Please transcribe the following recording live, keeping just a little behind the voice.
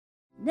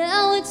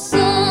Now it's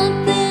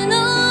something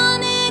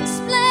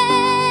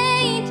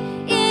unexplained.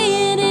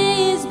 It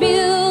is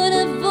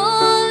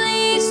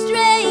beautifully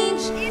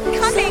strange.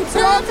 Incoming!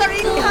 Trolls are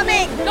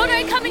incoming! No,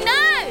 they're coming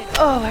now!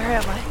 Oh, where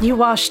am I? You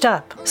washed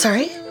up.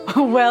 Sorry?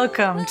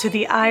 Welcome to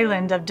the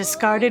island of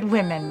discarded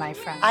women, my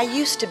friend. I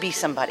used to be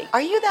somebody.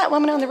 Are you that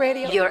woman on the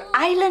radio? Your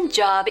island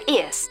job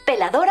is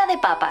peladora de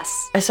papas.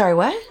 Sorry,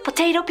 what?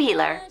 Potato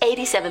peeler.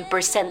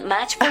 87%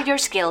 match for your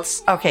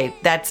skills. Okay,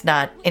 that's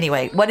not...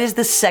 Anyway, what is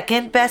the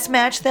second best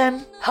match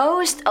then?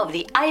 Host of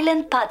the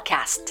Island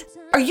Podcast.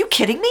 Are you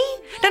kidding me?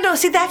 No,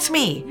 see, that's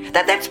me.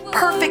 That's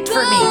perfect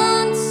for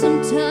me.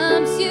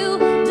 Sometimes you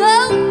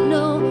don't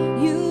know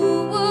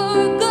you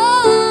were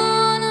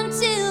gone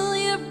until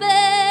you're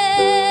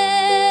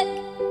back.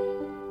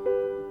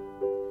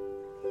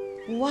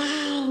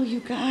 Wow, you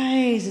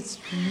guys, it's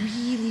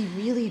really,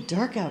 really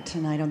dark out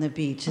tonight on the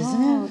beach,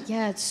 isn't Oh, it?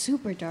 yeah, it's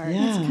super dark.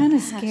 Yeah. It's kind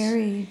of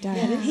scary,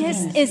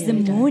 darling. Is the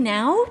moon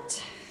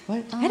out?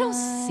 What? I don't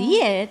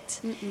see it.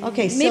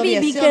 Okay, Maybe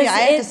Sylvia, because I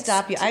have to it's-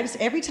 stop you.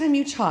 Every time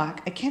you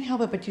talk, I can't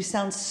help it, but you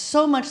sound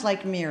so much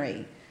like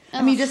Mary.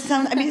 I mean, you just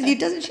sound,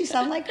 doesn't she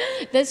sound like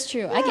her? That's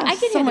true. I can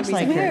so hear much the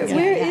like reason. her.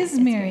 Where is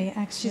Mary,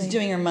 actually? She's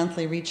doing her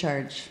monthly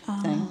recharge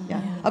thing.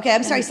 Yeah. Okay,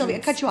 I'm sorry, Sylvia, I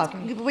cut you off.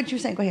 What you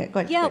were saying? Go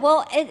ahead. Yeah,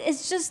 well,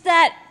 it's just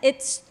that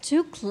it's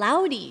too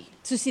cloudy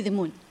to see the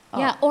moon.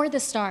 Yeah, or the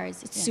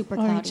stars. It's super Or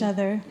cloudy. each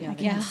other. Yeah,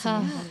 yeah,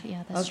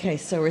 that's Okay,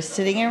 so we're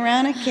sitting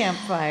around a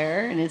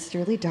campfire, and it's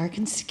really dark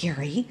and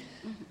scary.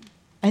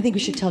 I think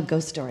we should tell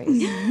ghost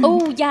stories. true.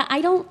 Oh, yeah,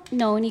 I don't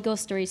know any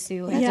ghost stories,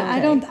 Sue. Yeah, okay.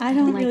 I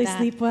don't like really that.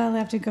 sleep well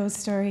after ghost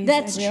stories.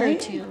 That's Really?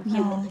 true too.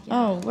 No.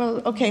 Oh,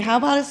 well, okay. How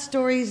about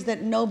stories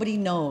that nobody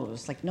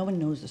knows? Like, no one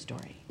knows the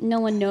story. No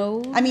one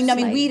knows. I mean,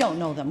 like- we don't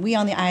know them. We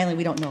on the island,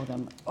 we don't know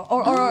them.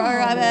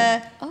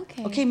 okay.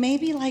 Okay,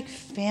 maybe like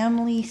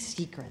family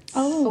secrets.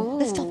 Oh.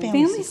 Let's tell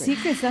family, Family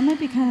secrets, that might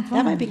be kind of fun.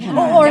 That might be kind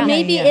Yeah. of Or Yeah.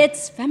 maybe Yeah.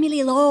 it's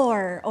family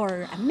lore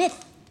or a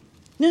myth.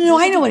 No,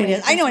 I know what it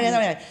is. I know what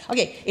it is.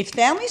 Okay, it's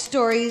family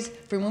stories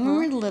from when we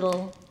were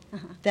little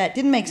that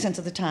didn't make sense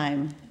at the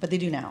time, but they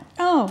do now.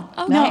 Oh,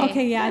 no,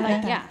 okay, yeah, I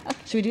like that. Yeah. Okay.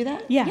 Should we do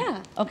that? Yeah.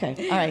 Yeah.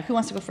 Okay, all right. Who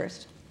wants to go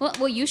first?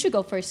 Well, you should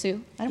go first,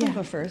 Sue. I don't want to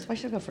go first. Why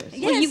should I go first?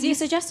 Well, you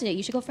suggested it.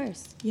 You should go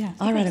first. Yeah.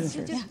 All right, I'll go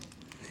first.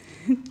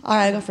 All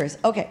right, I'll go first.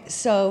 Okay,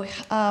 so,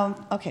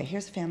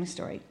 here's a family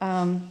story.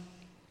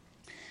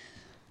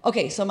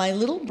 Okay, so my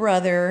little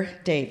brother,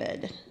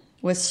 David,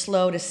 was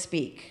slow to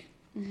speak.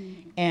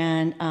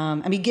 And,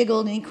 he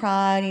giggled and he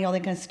cried and all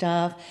that kind of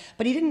stuff.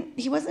 But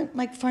he wasn't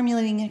like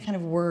formulating any kind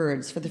of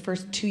words for the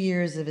first 2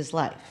 years of his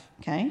life,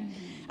 okay?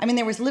 I mean,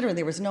 there was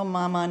no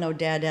mama, no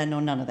dada, no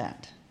none of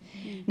that.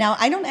 Now,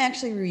 I don't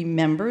actually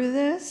remember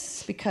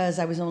this because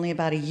I was only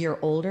about a year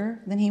older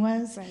than he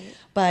was. Right.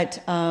 But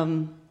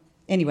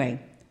anyway,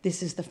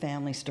 this is the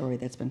family story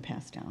that's been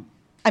passed down.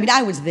 I mean,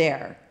 I was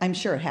there. I'm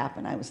sure it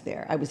happened. I was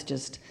there. I was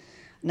just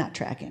not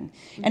tracking.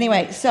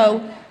 Anyway,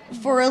 so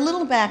for a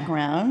little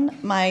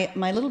background, my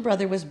little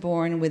brother was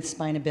born with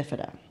spina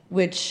bifida,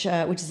 which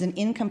is an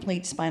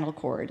incomplete spinal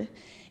cord.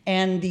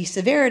 And the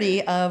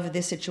severity of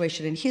this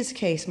situation in his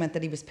case meant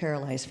that he was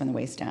paralyzed from the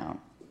waist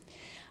down.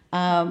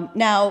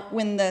 Now,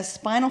 when the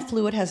spinal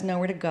fluid has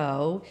nowhere to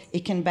go,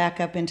 it can back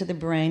up into the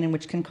brain, and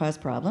which can cause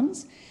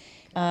problems.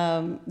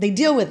 They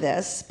deal with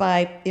this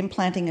by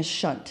implanting a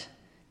shunt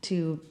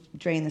to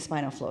drain the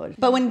spinal fluid.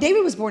 But when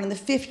David was born in the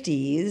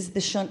 50s,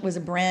 the shunt was a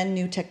brand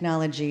new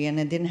technology, and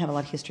it didn't have a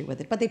lot of history with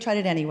it. But they tried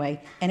it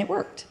anyway, and it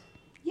worked.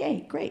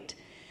 Yay, great.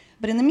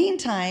 But in the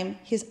meantime,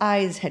 his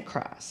eyes had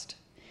crossed.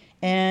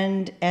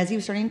 And as he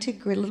was starting to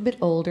get a little bit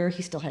older,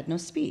 he still had no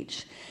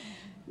speech.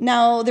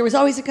 Now, there was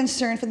always a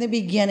concern from the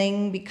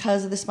beginning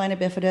because of the spina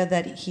bifida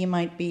that he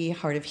might be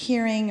hard of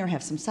hearing or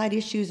have some sight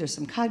issues or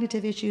some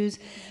cognitive issues.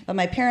 But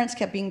my parents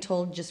kept being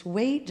told, just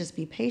wait, just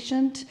be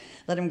patient,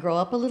 let him grow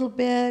up a little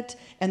bit,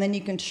 and then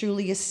you can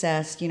truly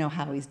assess,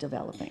 how he's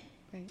developing.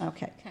 Right.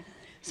 Okay.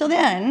 So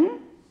then,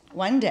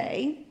 one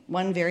day,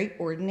 one very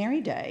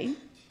ordinary day,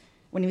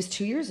 when he was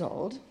 2 years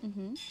old,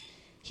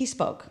 he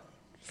spoke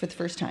for the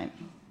first time.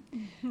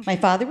 My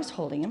father was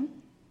holding him.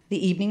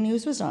 The evening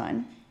news was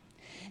on.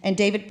 And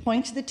David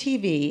points to the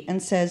TV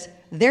and says,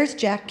 "There's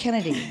Jack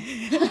Kennedy."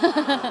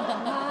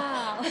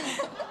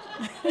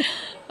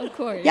 Of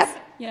course. Yep.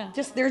 Yeah.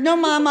 Just, there's no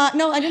mama.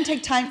 No, I didn't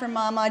take time for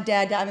mama,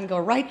 dad. I'm going to go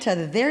right to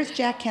there's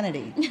Jack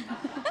Kennedy.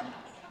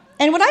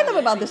 And what I love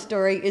about this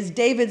story is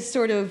David's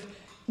sort of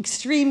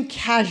extreme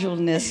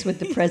casualness with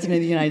the President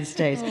of the United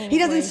States. He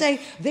doesn't say,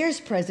 there's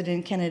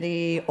President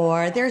Kennedy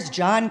or there's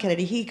John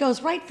Kennedy. He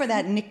goes right for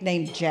that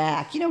nickname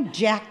Jack.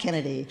 Jack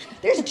Kennedy.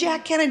 There's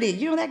Jack Kennedy.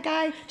 You know that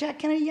guy, Jack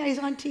Kennedy? Yeah, he's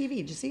on TV.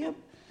 Did you see him?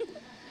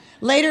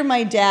 Later,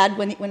 my dad,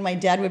 when my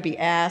dad would be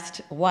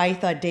asked why he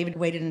thought David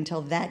waited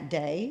until that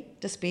day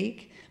to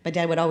speak, my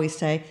dad would always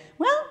say,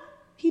 well,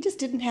 he just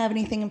didn't have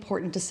anything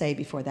important to say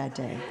before that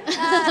day.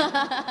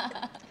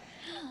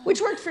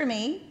 Which worked for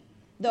me.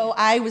 Though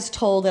I was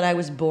told that I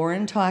was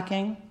born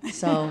talking,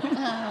 so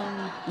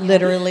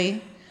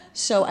literally.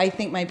 So I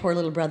think my poor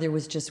little brother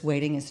was just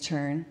waiting his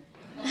turn.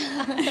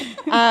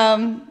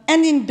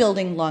 And in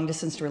building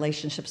long-distance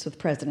relationships with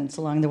presidents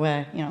along the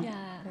way, you know. Yeah.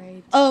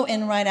 Right. Oh,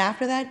 and right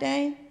after that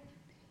day,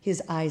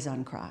 his eyes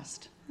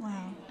uncrossed. Wow.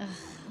 So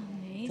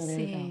there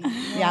you Amazing. go.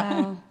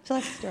 Yeah. So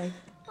that's the story.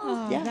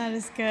 Oh, Yeah. that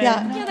is good.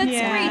 Yeah. Yeah, that's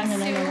Yeah.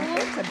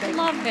 great, Sue.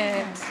 Love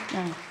it.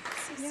 Yeah.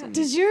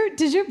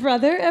 Did your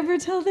brother ever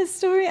tell this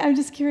story? I'm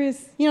just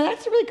curious. You know,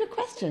 that's a really good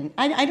question.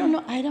 I don't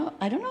know. I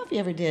don't know if he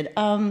ever did.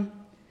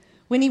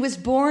 When he was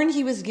born,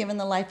 he was given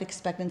the life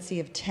expectancy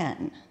of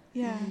 10.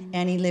 Yeah.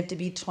 And he lived to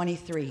be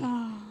 23.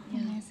 Oh,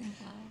 amazing.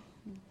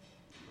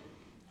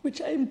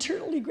 Which I am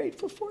eternally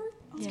grateful for.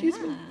 Excuse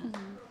me.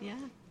 Yeah.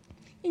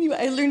 Anyway,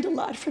 I learned a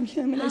lot from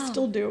him, and I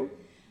still do.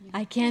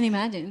 I can't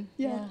imagine.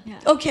 Yeah.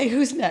 Okay,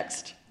 who's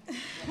next?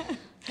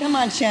 Come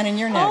on, Shannon,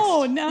 you're next.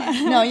 Oh, no.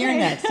 No, you're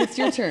next. It's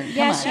your turn. Come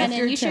Yeah, on, Shannon, it's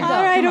your you should turn. go.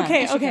 All right, Come on,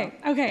 okay, you should okay,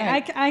 go. okay. All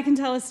right. I can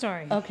tell a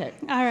story. Okay.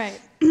 All right.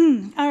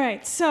 All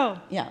right, so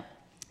Yeah.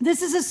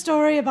 this is a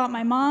story about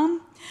my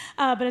mom,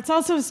 but it's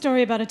also a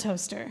story about a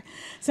toaster.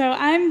 So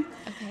I'm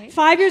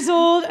 5 years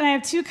old, and I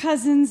have 2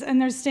 cousins, and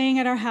they're staying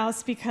at our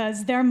house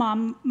because their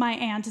mom, my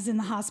aunt, is in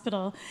the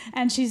hospital,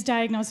 and she's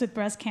diagnosed with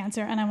breast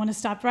cancer, and I want to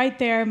stop right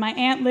there. My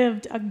aunt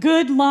lived a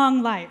good,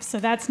 long life, so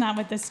that's not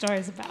what this story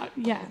is about.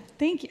 Yeah,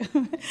 thank you.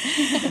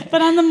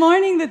 But on the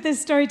morning that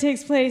this story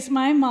takes place,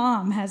 my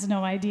mom has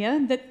no idea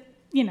that,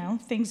 you know,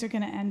 things are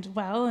going to end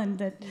well, and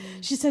that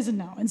she says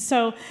no. And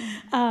so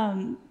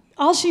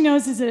all she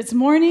knows is that it's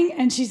morning,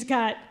 and she's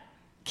got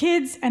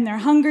kids, and they're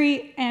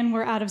hungry, and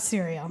we're out of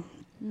cereal.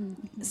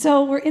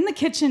 So we're in the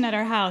kitchen at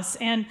our house,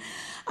 and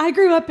I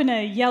grew up in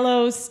a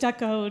yellow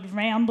stuccoed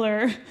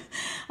Rambler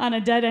on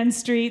a dead-end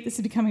street. This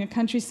is becoming a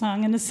country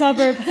song in the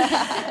suburb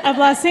of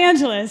Los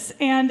Angeles.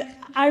 And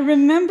I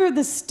remember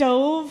the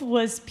stove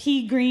was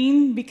pea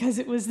green because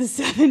it was the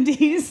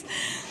 70s.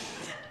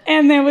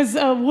 And there was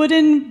a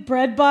wooden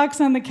bread box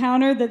on the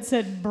counter that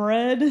said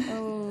bread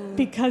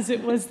because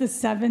it was the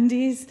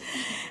 70s.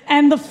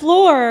 And the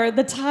floor,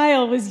 the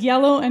tile, was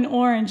yellow and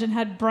orange and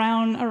had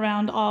brown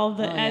around all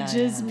the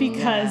edges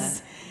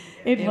because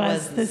it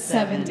was the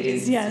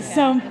 70s. Yes.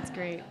 So That's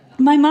great.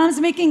 my mom's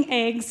making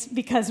eggs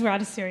because we're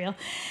out of cereal.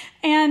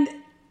 And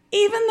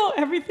even though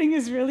everything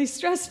is really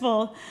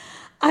stressful,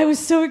 I was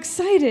so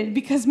excited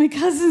because my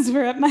cousins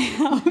were at my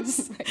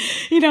house,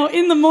 you know,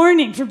 in the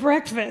morning for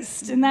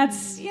breakfast. And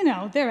that's, you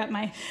know, they're at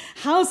my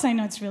house. I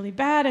know it's really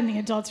bad and the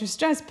adults are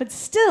stressed, but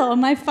still,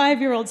 my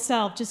 5-year-old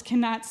self just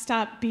cannot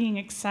stop being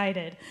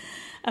excited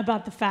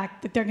about the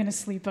fact that they're going to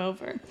sleep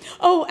over.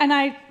 Oh, and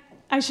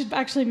I should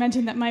actually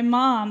mention that my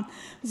mom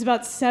was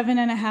about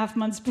 7.5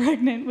 months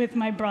pregnant with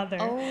my brother.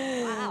 Oh,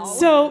 wow.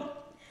 So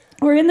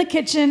we're in the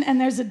kitchen, and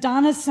there's a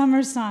Donna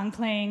Summer song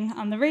playing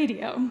on the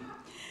radio.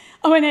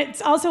 Oh, and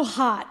it's also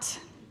hot.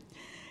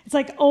 It's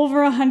like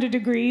over 100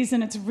 degrees,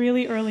 and it's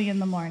really early in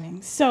the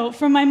morning. So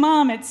for my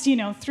mom, it's, you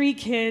know, 3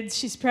 kids,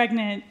 she's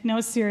pregnant, no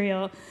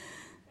cereal,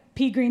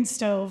 pea green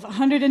stove,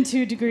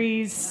 102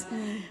 degrees,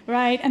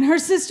 right? And her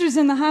sister's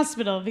in the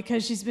hospital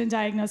because she's been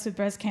diagnosed with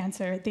breast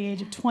cancer at the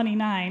age of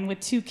 29 with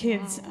 2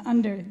 kids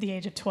under the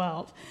age of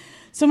 12.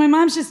 So my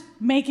mom's just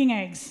making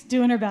eggs,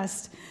 doing her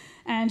best,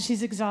 and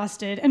she's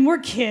exhausted. And we're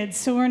kids,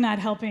 so we're not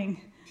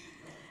helping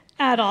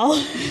at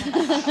all.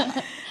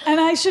 And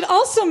I should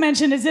also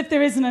mention, as if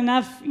there isn't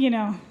enough, you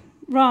know,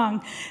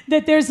 wrong,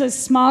 that there's a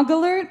smog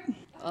alert.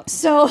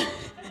 So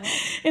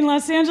in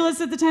Los Angeles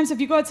at the time, so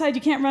if you go outside,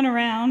 you can't run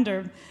around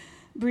or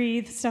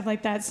breathe, stuff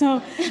like that. So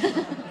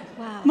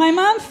my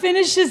mom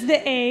finishes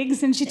the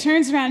eggs, and she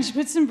turns around, she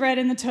puts some bread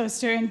in the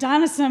toaster, and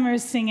Donna Summer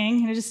is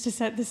singing, you know, just to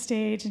set the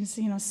stage, and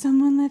you know,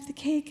 someone left the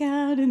cake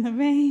out in the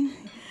rain.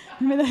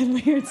 Remember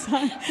that weird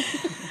song?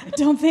 I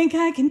don't think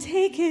I can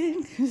take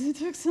it because it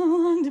took so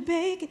long to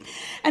bake it.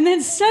 And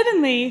then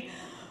suddenly,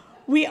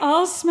 we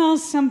all smell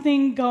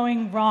something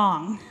going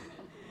wrong.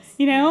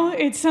 You know,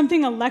 it's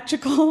something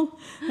electrical,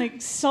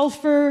 like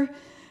sulfur,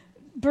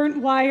 burnt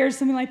wires,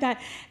 something like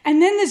that. And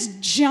then this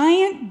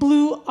giant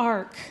blue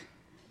arc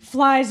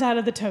flies out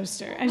of the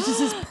toaster. And it's just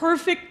this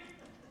perfect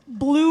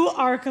blue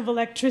arc of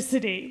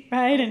electricity,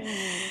 right?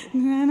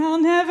 And I'll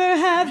never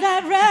have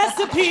that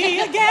recipe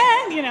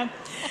again, you know.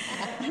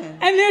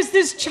 And there's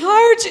this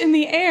charge in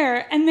the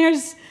air, and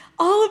there's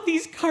all of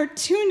these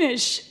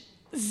cartoonish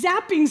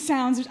zapping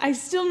sounds, which I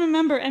still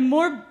remember, and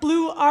more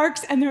blue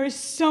arcs, and there is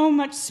so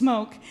much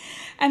smoke.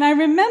 And I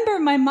remember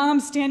my mom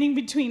standing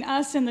between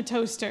us and the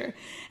toaster,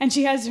 and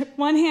she has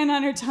one hand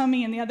on her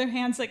tummy, and the other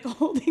hand's like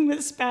holding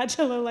the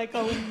spatula like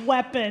a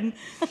weapon.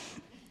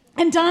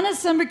 And Donna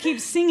Summer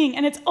keeps singing,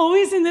 and it's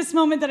always in this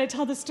moment that I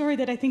tell the story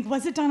that I think,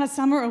 was it Donna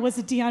Summer or was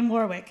it Dionne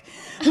Warwick?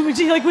 Would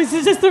you like, was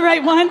this the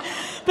right one?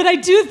 But I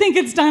do think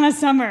it's Donna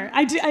Summer.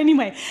 I do,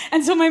 anyway.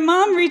 And so my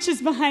mom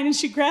reaches behind, and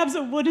she grabs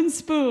a wooden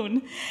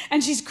spoon,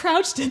 and she's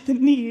crouched at the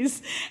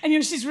knees, and you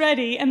know, she's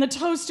ready, and the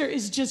toaster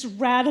is just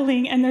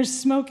rattling, and there's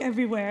smoke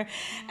everywhere.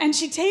 And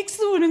she takes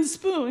the wooden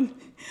spoon,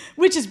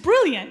 which is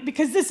brilliant,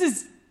 because this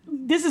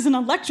is an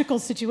electrical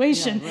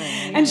situation,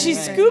 and she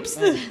scoops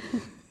the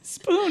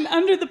spoon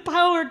under the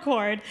power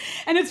cord,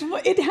 and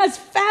it has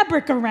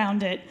fabric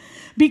around it,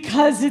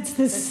 because it's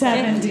the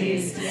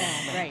 70s.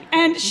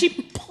 And she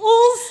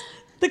pulls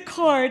the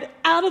cord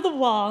out of the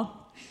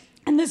wall,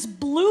 and this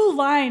blue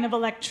line of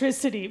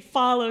electricity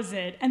follows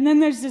it. And then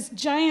there's this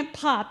giant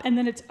pop, and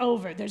then it's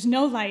over. There's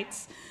no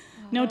lights,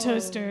 no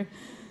toaster,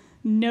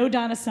 no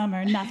Donna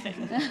Summer,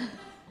 nothing.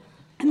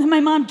 And then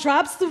my mom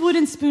drops the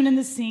wooden spoon in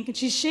the sink, and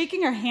she's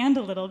shaking her hand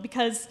a little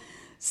because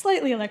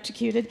slightly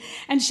electrocuted,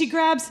 and she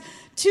grabs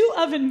 2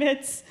 oven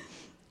mitts,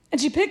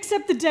 and she picks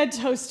up the dead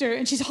toaster,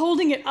 and she's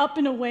holding it up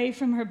and away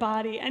from her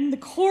body, and the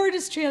cord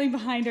is trailing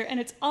behind her, and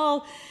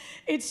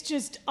it's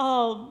just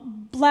all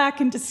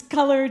black and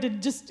discolored,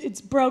 and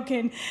it's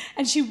broken.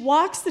 And she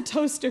walks the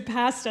toaster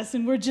past us,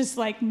 and we're just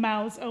like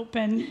mouths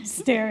open,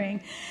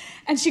 staring.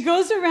 And she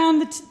goes around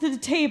the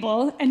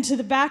table and to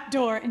the back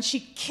door, and she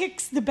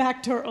kicks the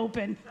back door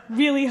open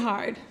really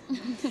hard.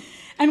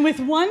 And with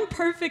one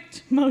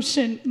perfect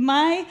motion,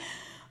 my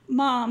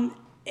mom,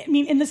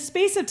 in the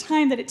space of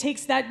time that it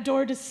takes that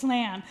door to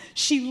slam,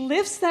 she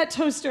lifts that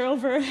toaster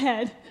over her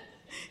head,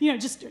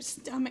 just her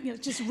stomach,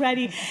 just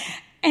ready.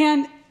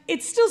 And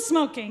it's still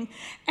smoking,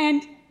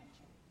 and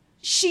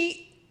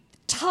she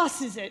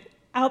tosses it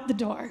out the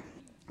door.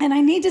 And I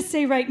need to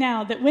say right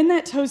now that when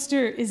that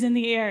toaster is in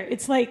the air,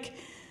 it's like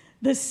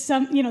the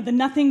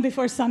nothing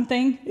before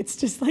something. It's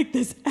just like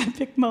this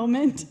epic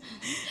moment.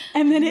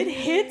 And then it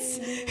hits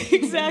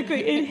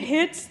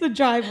the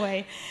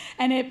driveway,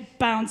 and it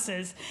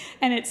bounces,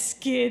 and it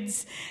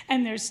skids,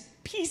 and there's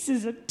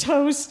pieces of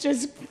toast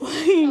just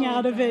flying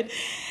out of it.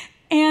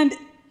 And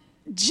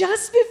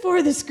just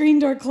before the screen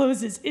door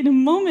closes, in a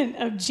moment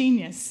of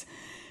genius,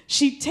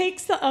 she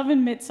takes the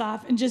oven mitts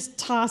off and just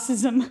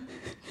tosses them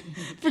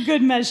for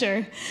good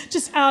measure,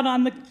 just out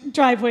on the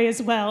driveway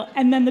as well,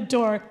 and then the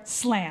door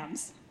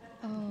slams.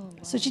 Oh, wow.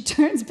 So she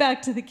turns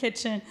back to the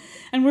kitchen,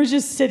 and we're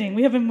just sitting.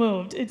 We haven't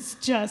moved. It's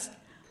just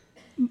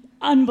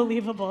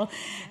unbelievable.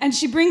 And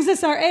she brings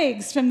us our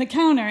eggs from the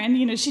counter,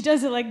 and she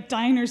does it like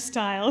diner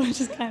style, which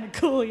is kind of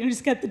cool.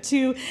 She's got the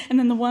 2 and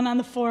then the 1 on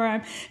the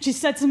forearm. She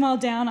sets them all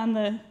down on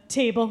the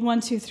table,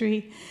 1, 2,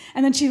 3,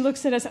 and then she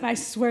looks at us, and I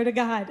swear to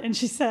God, and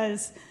she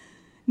says,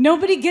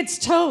 "Nobody gets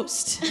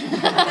toast."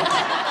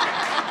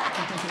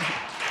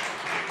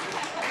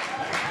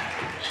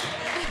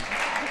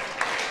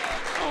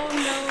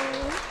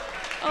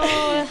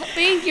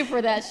 Thank you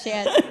for that,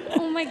 Shan.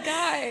 Oh my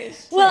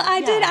gosh. Well,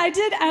 I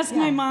did ask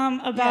my mom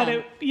about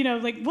it,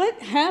 like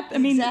what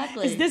happened?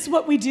 Exactly. Is this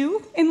what we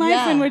do in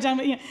life when we're done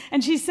with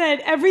And she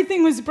said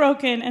everything was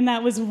broken, and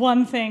that was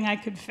one thing I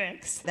could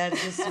fix.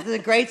 That's a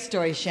great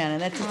story, Shannon.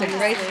 That's just a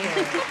great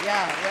story.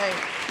 Yeah, right.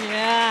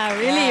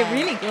 Yeah,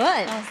 really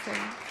good. Awesome.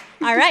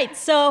 All right,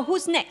 so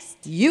who's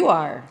next? You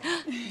are.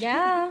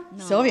 Yeah.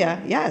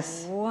 Sylvia,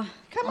 yes. Oh.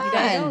 Come You on.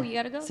 gotta go. You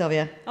gotta go.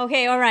 Sylvia.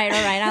 Okay, all right.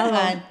 I'll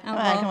go.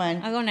 Come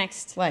on. I'll go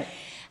next. What?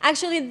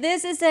 Actually,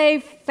 this is a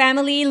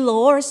family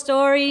lore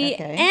story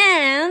Okay.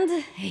 and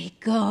a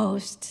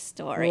ghost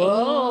story.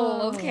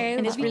 Oh, okay.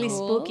 And it's that'd be really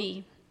cool.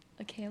 spooky.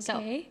 Okay.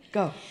 So-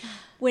 Go.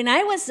 When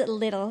I was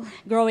little,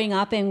 growing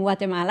up in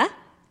Guatemala,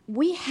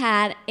 we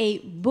had a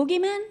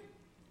boogeyman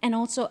and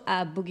also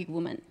a boogie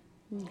woman.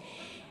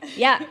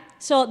 Yeah,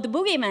 so the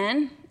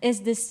boogeyman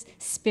is this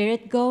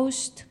spirit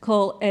ghost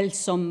called El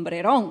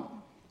Sombrerón,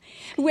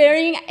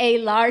 wearing a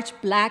large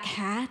black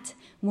hat,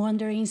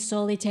 wandering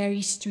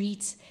solitary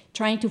streets,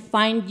 trying to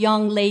find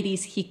young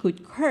ladies he could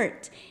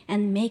hurt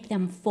and make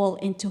them fall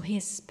into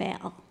his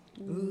spell.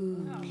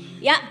 Ooh.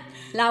 Yeah,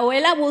 La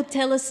Abuela will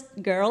tell us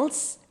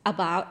girls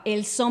about El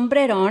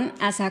Sombrerón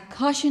as a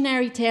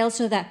cautionary tale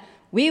so that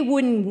we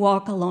wouldn't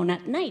walk alone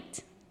at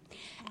night.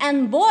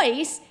 And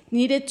boys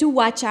needed to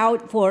watch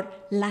out for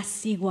La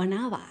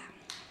Ciguanaba.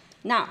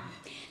 Now,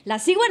 La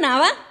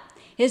Ciguanaba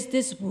is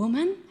this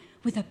woman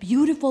with a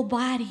beautiful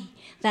body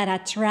that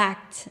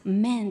attracts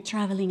men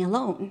traveling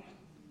alone.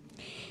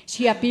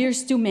 She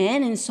appears to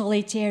men in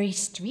solitary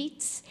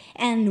streets,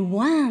 and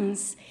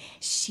once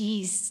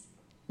she's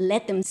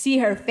let them see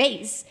her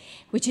face,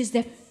 which is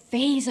the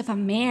face of a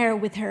mare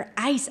with her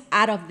eyes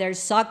out of their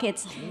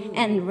sockets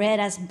and red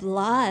as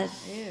blood.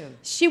 Ew.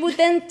 She would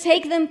then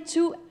take them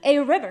to a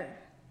river.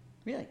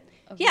 Really?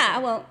 Yeah,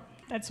 well,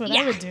 That's what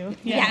I would do.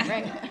 yeah.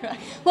 Right.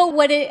 Well,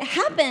 what it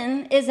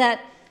happened is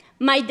that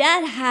my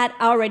dad had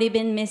already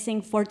been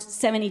missing for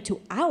 72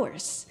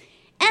 hours.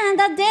 And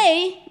that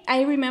day,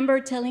 I remember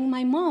telling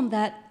my mom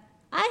that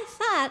I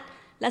thought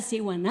La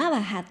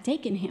Ciguanaba had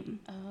taken him.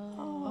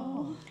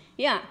 Oh.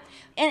 Yeah.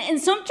 And in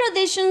some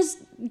traditions,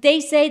 they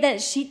say that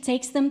she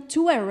takes them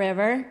to a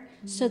river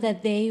so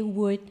that they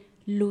would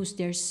lose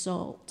their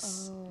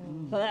souls.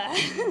 But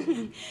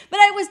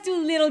I was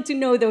too little to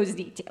know those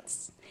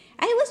details.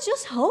 I was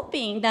just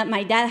hoping that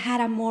my dad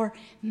had a more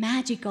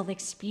magical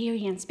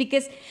experience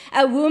because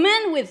a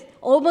woman with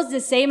almost the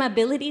same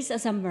abilities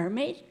as a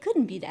mermaid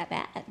couldn't be that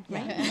bad,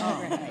 right?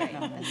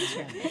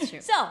 That's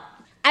true. So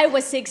I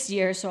was 6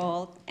 years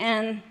old,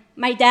 and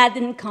my dad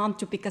didn't come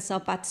to pick us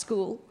up at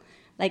school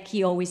like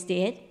he always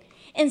did.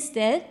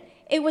 Instead,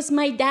 it was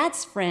my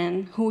dad's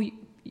friend, who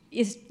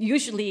is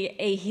usually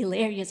a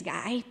hilarious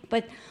guy,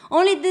 but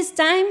only this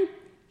time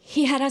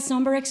He had a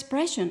somber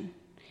expression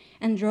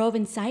and drove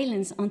in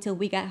silence until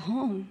we got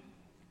home.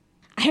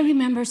 I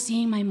remember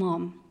seeing my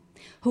mom,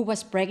 who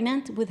was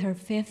pregnant with her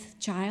 5th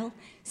child,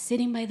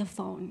 sitting by the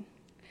phone.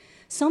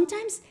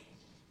 Sometimes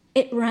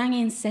it rang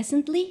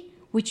incessantly,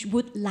 which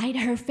would light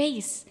her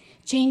face,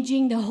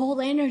 changing the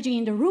whole energy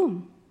in the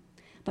room.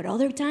 But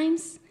other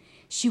times,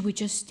 she would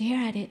just stare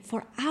at it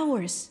for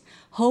hours,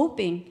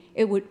 hoping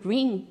it would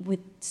ring with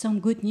some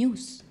good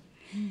news.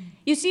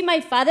 You see, my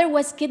father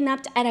was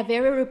kidnapped at a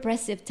very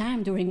repressive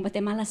time during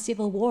Guatemala's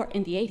civil war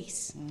in the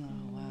 80s. Oh,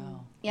 wow.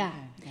 Yeah.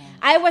 Okay, yeah.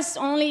 I was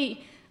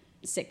only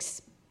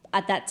 6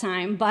 at that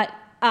time, but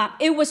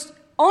it was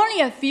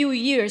only a few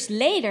years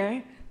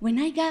later when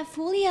I got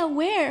fully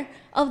aware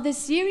of the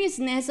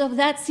seriousness of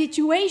that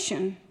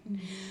situation.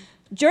 Mm-hmm.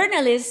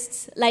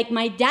 Journalists like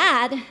my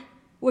dad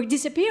were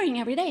disappearing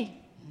every day.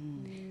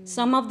 Mm.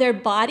 Some of their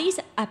bodies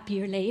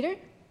appear later,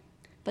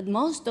 but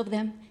most of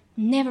them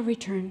never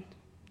returned.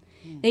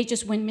 Mm. They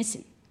just went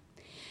missing.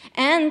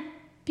 And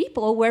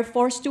people were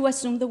forced to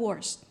assume the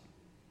worst.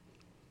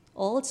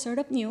 All sort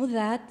of knew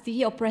that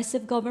the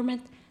oppressive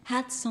government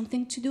had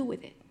something to do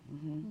with it.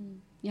 Mm-hmm.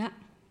 Yeah.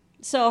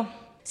 So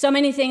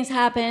many things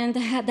happened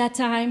at that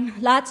time.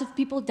 Lots of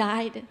people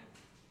died.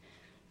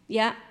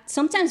 Yeah.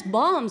 Sometimes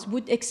bombs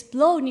would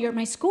explode near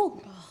my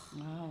school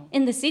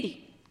in the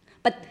city.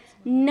 But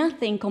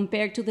nothing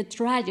compared to the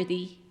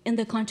tragedy in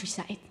the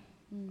countryside.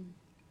 Mm.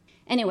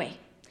 Anyway,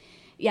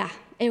 yeah,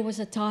 it was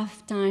a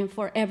tough time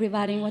for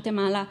everybody in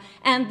Guatemala.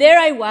 And there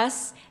I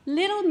was,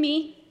 little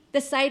me,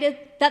 decided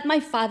that my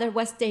father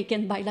was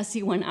taken by La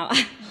Ciguanaba.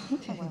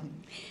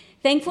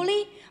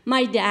 Thankfully,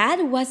 my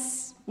dad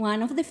was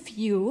one of the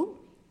few,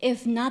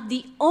 if not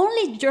the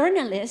only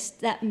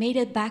journalist that made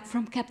it back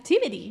from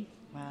captivity.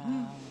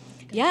 Wow.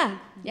 Yeah,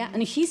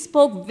 and he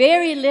spoke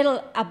very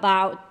little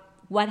about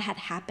what had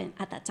happened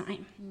at that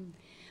time.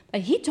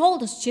 But he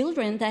told us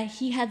children that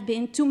he had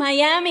been to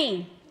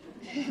Miami.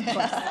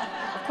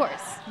 Of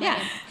course.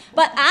 Yeah.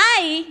 But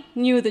I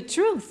knew the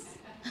truth.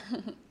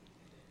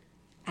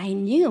 I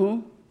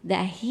knew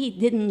that he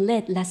didn't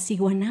let La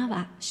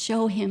Ciguanaba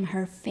show him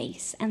her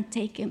face and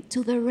take him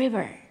to the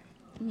river.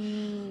 Oh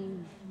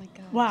my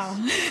God. Wow.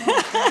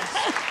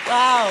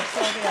 Wow,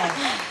 Sylvia.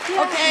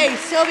 Yeah. Okay,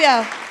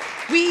 Sylvia,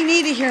 we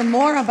need to hear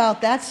more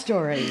about that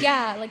story.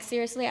 Yeah, like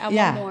seriously, I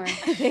Yeah. want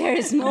more.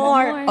 There's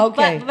more.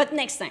 Okay. But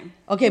next time.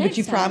 Okay, but Next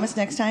you time. promise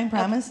next time?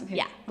 Promise?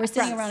 Yeah. We're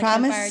sitting around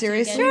Promise? a campfire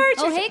Seriously? together.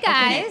 Sure. Oh, hey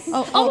guys.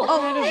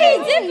 Hey,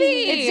 Zippy.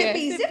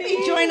 It's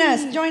Zippy.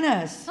 Join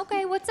us.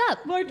 Okay, what's up?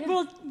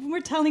 We're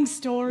telling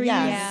stories.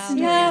 Yes.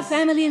 Yeah,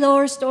 family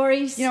lore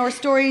stories. You know, or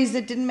stories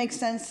that didn't make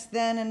sense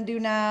then and do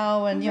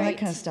now, and you know, that Right.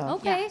 kind of stuff.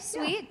 Okay,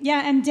 sweet.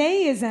 Yeah, and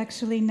Day is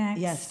actually next.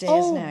 Yes, Day is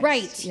Oh, next.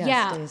 right. Yes,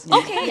 yeah. Day is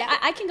next. Okay, yeah,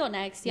 I can go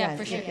next. Yeah, Yes,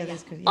 for sure. okay,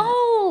 that's good, yeah.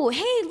 Oh,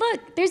 hey,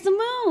 look, there's the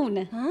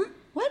moon. Huh?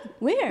 What?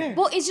 Where?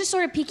 Well, it's just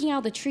sort of peeking out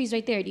of the trees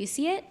right there. Do you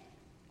see it?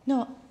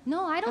 No.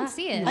 No, I don't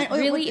see it. I-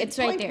 Really, wait, it's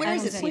right point- there. Where I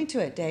is don't it? see Point to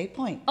it, Day.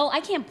 Point. Oh, I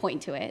can't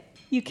point to it.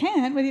 You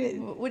can. What do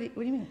you? What do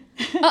you mean?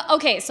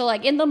 Okay, so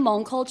like in the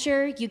Hmong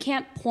culture, you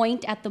can't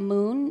point at the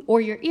moon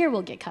or your ear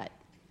will get cut.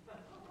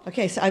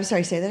 Okay, so I'm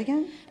sorry, say that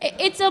again?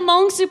 It's a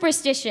Hmong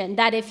superstition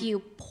that if you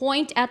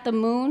point at the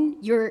moon,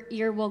 your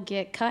ear will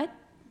get cut.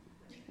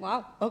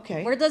 Wow.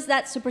 Okay. Where does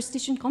that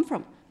superstition come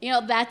from? You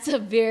know, that's a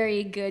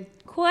very good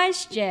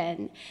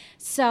question.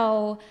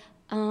 So,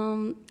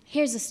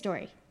 here's the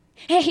story.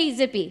 Hey,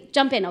 Zippy,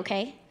 jump in,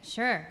 okay?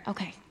 Sure.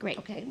 Okay, great.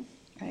 Okay.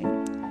 Right.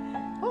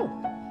 Oh.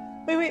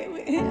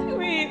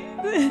 Wait.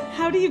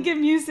 How do you get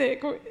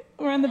music?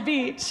 We're on the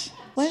beach.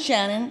 What?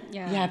 Shannon,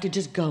 Yeah. you have to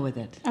just go with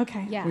it.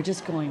 Okay. Yeah. We're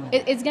just going with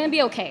it. It's gonna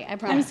be okay, I I'm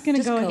promise. just gonna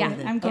Just go go with with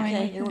it. it. I'm going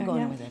Okay, with it. we're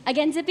going yeah. with it.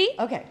 Again, Zippy?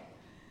 Okay.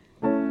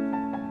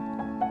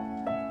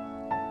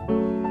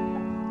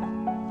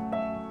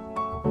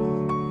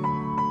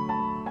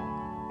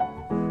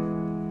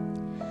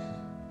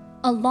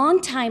 A long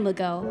time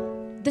ago,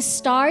 the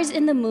stars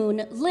and the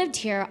moon lived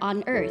here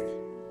on Earth.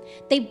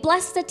 They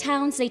blessed the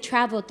towns they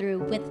traveled through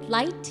with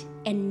light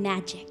and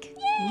magic.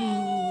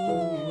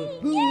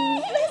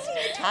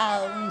 Blessing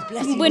towns,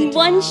 blessing When the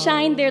one towns.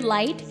 shined their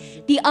light,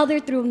 the other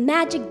threw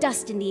magic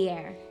dust in the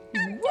air.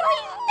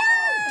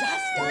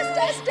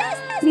 Dust.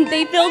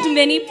 They filled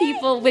many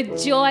people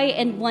with joy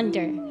and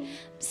wonder.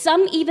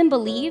 Some even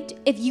believed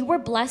if you were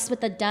blessed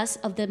with the dust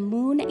of the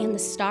moon and the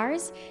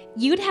stars,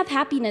 you'd have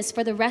happiness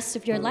for the rest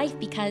of your life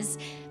because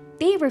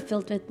they were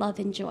filled with love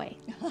and joy.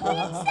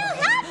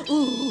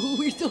 Ooh,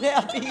 we're so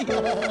happy.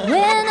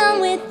 When I'm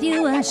with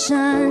you, I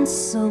shine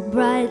so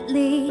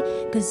brightly,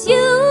 'cause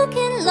you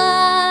can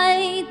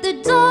light the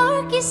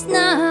darkest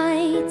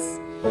nights.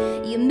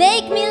 You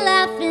make me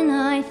laugh and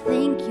I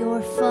think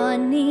you're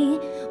funny.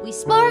 We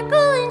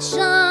sparkle and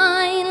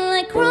shine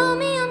like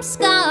chromium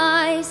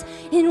skies.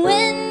 And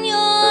when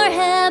you're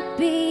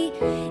happy,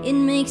 it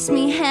makes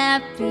me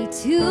happy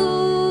too.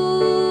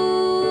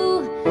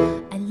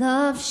 I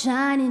love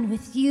shining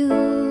with you.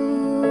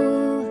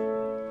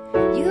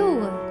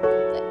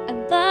 I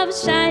love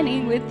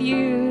shining with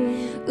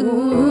you.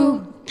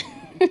 Ooh.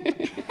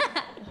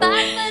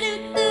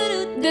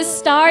 The The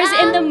stars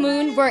and the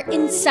moon were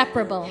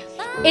inseparable.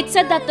 It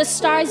said that the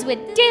stars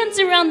would dance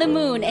around the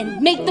moon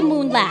and make the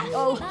moon laugh.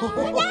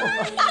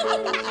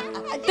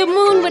 The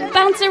moon would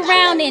bounce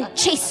around and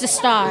chase the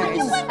stars.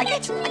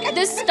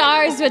 The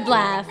stars would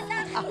laugh.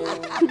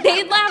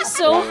 They laughed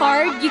so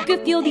hard you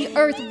could feel the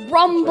earth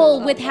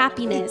rumble with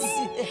happiness.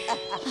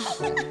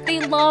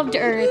 They loved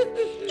Earth.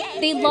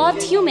 They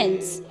loved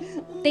humans.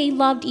 They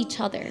loved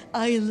each other.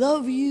 I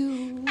love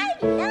you.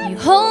 You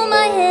hold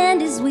my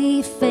hand as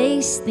we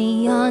face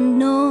the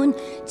unknown,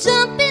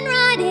 jumping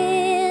right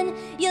in.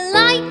 Your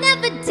light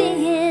never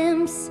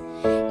dims.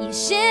 You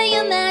share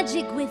your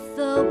magic with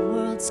the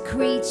world's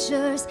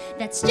creatures.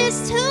 That's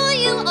just who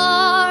you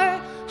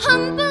are,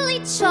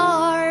 humbly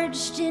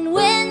charged. And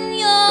when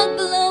you're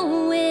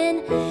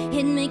glowing,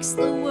 it makes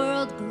the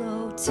world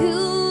glow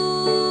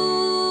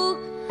too.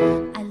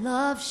 I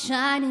love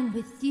shining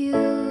with you.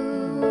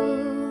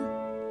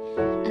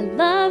 I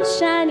love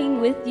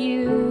shining with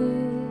you.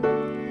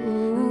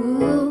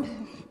 Ooh.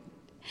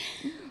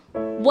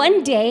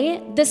 One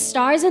day, the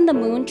stars and the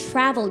moon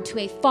traveled to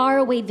a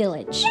faraway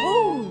village.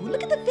 Oh,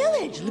 look at the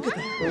village. Look at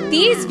that.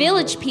 These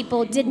village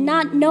people did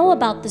not know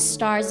about the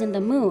stars and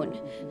the moon.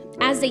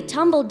 As they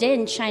tumbled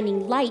in,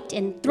 shining light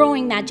and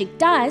throwing magic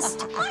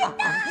dust,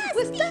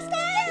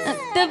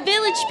 the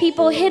village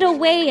people hid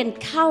away and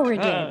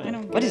cowered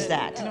in. What is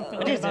that?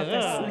 What is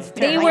it?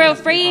 They were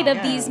afraid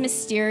of these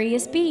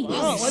mysterious beings.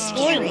 What's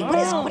scary? What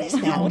is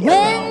that?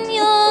 When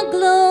you're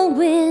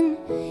glowing,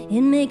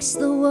 it makes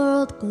the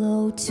world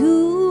glow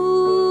too.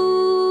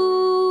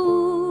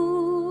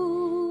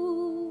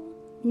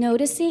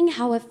 Noticing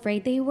how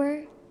afraid they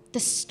were, the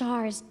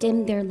stars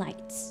dimmed their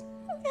lights.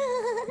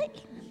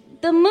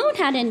 The moon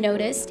hadn't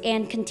noticed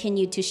and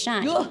continued to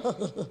shine.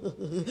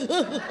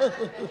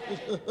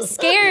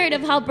 Scared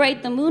of how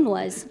bright the moon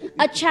was,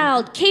 a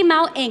child came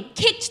out and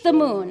kicked the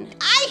moon.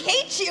 I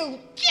hate you.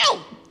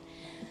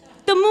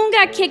 The moon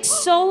got kicked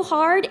so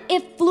hard,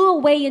 it flew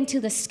away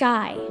into the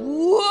sky.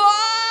 Whoa!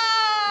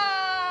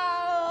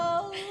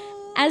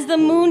 As the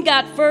moon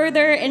got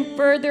further and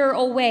further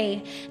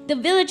away, the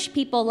village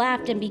people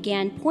laughed and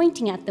began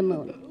pointing at the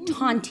moon,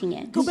 taunting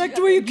it. Go back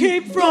to where you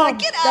came from.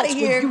 Get out of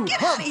here.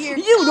 Get out of here.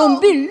 You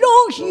don't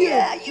belong here.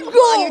 Yeah, you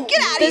go.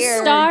 Get out of The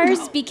here.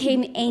 stars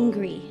became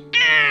angry,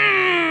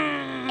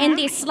 and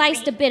they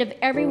sliced a bit of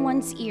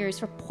everyone's ears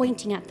for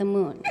pointing at the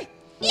moon.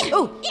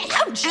 Oh,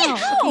 ouch. Ow.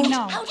 Okay,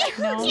 no.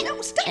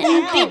 No, stop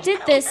And that. they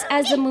did this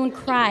as the moon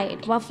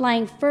cried while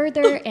flying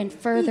further and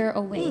further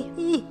away.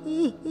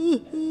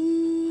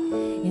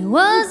 It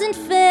wasn't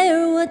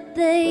fair what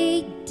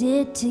they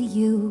did to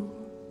you,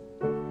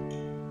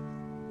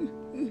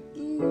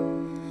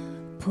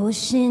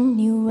 pushing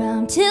you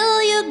round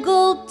till your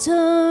gold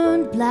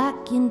turned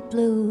black and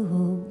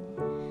blue.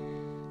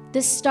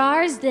 The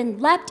stars then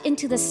leapt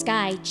into the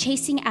sky,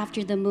 chasing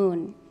after the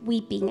moon,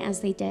 weeping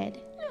as they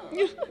did.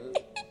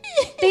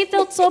 They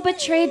felt so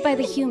betrayed by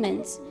the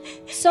humans,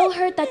 so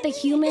hurt that the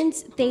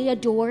humans they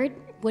adored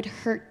would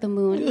hurt the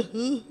moon.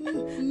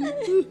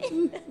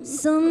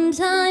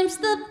 Sometimes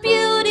the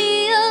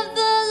beauty of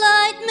the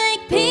light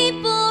make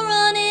people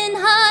run and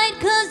hide,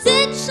 'cause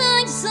it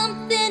shines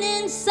something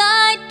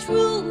inside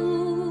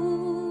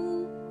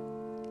true.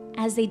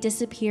 As they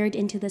disappeared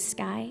into the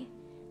sky,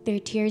 their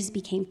tears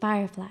became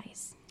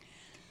fireflies,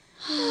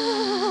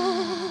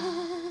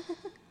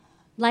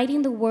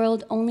 lighting the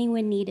world only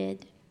when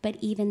needed, but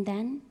even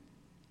then,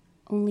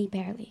 only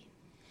barely.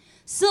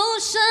 So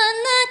shine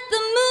like the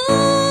moon.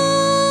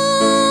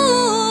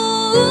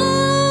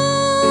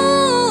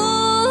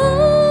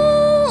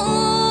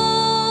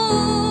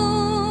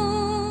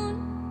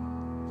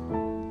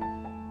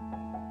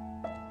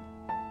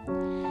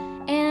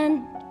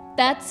 And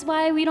that's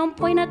why we don't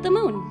point at the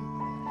moon.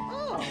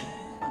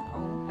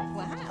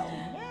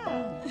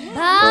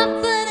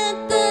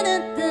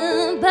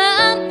 Ba-ba-da-da-da-da,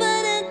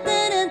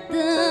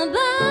 ba-ba-da-da-da-da,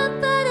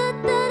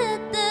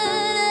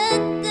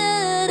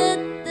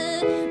 ba-ba-da-da-da-da-da-da-da,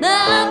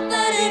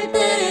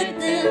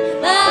 ba-ba-da-da-da-da,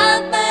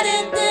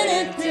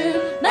 ba-ba-da-da-da-da,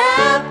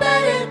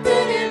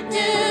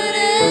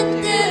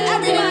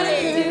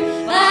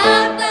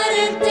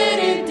 ba-ba-da-da-da-da-da-da-da,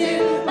 ba-ba-da-da-da-da,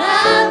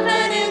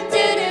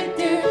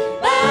 ba-ba-da-da-da-da,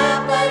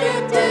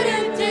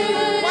 ba-ba-da-da-da-da.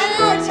 One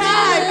more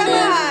time, come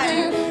on.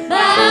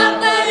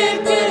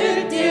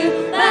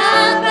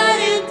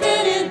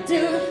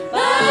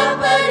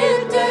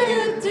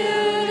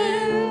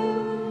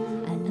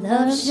 I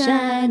love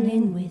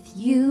shining with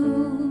you.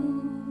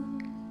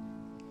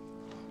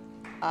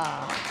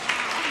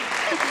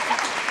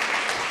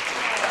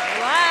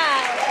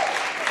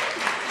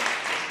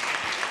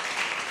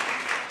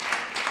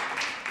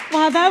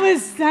 Wow, that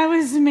was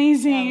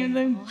amazing.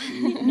 The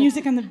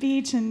music on the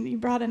beach, and you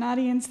brought an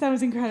audience. That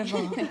was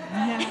incredible.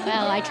 Yeah.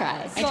 Well, I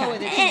tried.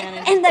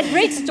 And a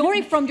great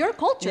story from your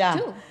culture, Yeah.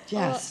 too.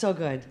 Yeah, so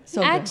good.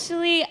 So good.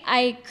 Actually,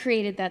 I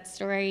created that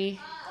story.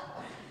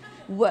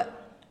 What?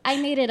 I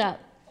made it up.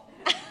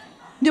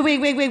 No, wait.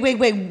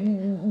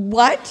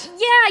 What?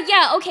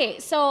 Yeah, okay.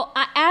 So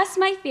I asked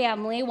my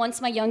family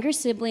once my younger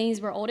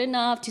siblings were old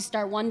enough to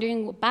start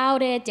wondering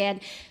about it, and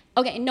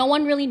Okay, no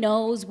one really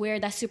knows where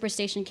that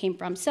superstition came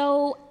from.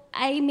 So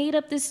I made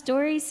up this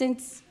story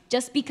since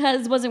just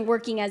because wasn't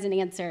working as an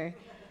answer.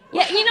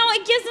 Yeah,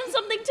 it gives them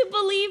something to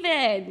believe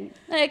in.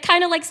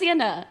 Kind of like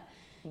Santa.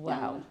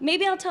 Wow.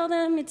 Maybe I'll tell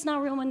them it's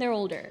not real when they're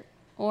older.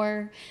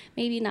 Or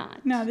maybe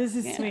not. No, this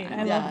is sweet.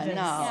 I love this.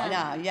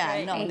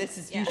 No, this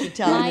is, you should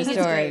tell them the Mine is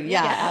story. great.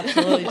 Yeah,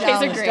 absolutely. Plays Tell are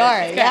them the great.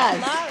 story. Good.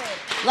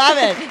 Yes. Love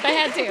it. I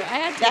had to.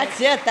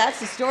 That's it. That's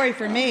the story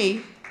for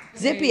me.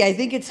 Zippy, I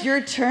think it's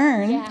your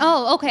turn. Yeah.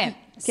 Oh, okay.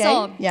 Okay.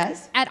 So,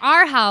 Yes. at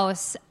our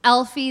house,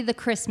 Elfie the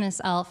Christmas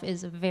elf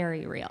is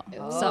very real.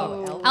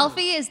 So,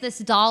 Elfie is this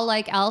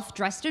doll-like elf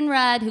dressed in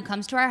red who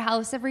comes to our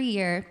house every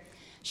year.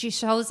 She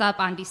shows up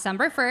on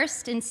December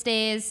 1st and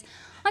stays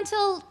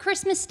until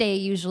Christmas Day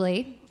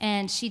usually,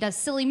 and she does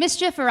silly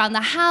mischief around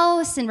the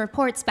house and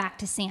reports back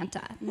to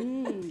Santa.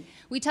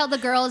 We tell the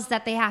girls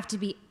that they have to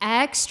be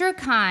extra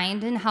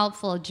kind and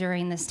helpful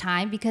during this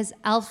time because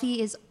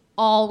Elfie is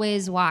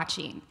always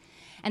watching,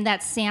 and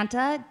that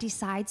Santa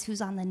decides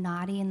who's on the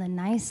naughty and the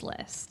nice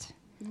list.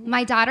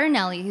 My daughter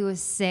Nellie, who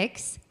is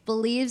 6,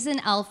 believes in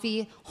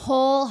Elfie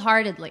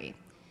wholeheartedly.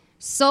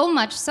 So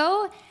much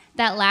so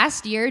that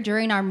last year,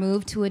 during our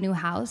move to a new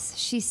house,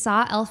 she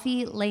saw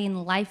Elfie laying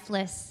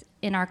lifeless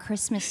in our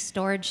Christmas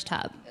storage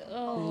tub.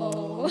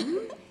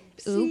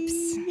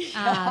 Oops.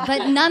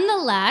 But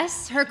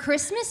nonetheless, her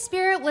Christmas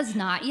spirit was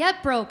not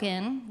yet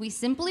broken. We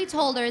simply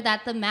told her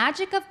that the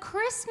magic of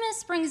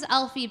Christmas brings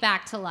Elfie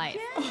back to life.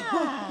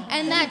 Yeah.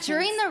 And that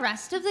during the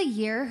rest of the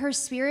year, her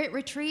spirit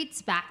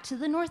retreats back to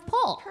the North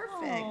Pole.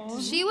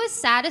 Perfect. She was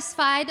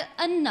satisfied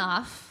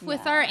enough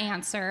with our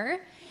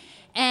answer.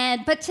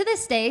 But to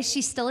this day,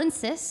 she still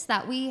insists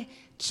that we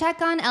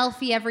check on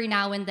Elfie every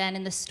now and then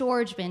in the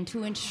storage bin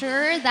to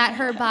ensure that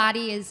her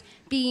body is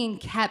being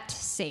kept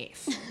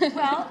safe.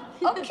 Well,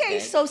 okay,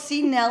 so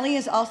see, Nellie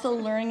is also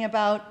learning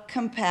about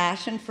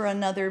compassion for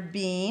another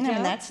being. I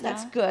mean,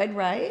 that's good,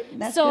 right?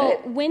 That's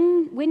So good.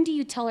 when do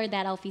you tell her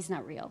that Elfie's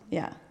not real?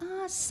 Yeah.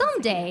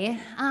 Someday.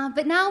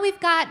 But now we've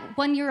got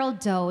 1-year-old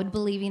Dode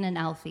believing in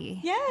Elfie.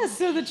 Yeah,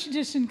 so the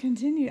tradition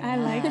continued. I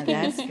like it.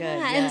 That's good.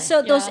 And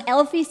so those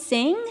Elfie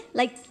sing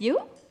like you?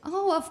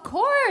 Oh, of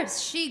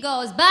course. She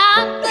goes ba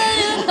ba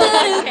doo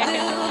doo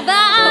doo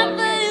ba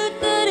ba doo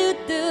doo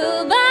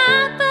doo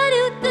ba ba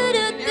doo doo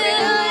doo doo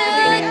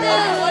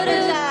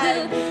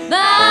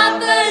ba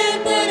ba doo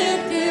doo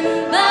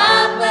doo ba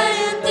ba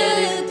doo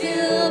doo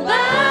doo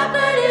ba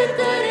ba doo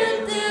doo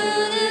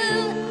doo.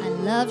 I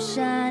love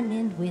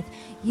shining with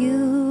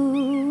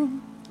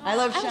you. I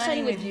love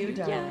shining with you,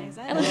 darling. Yeah,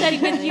 exactly. I love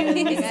shining with you. I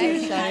love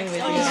shining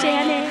with you.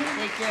 Shannon.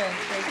 Take care.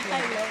 I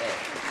love it.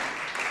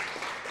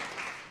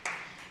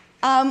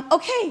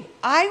 Okay,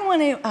 I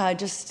want to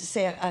just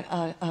say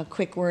a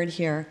quick word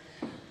here.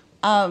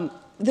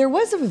 There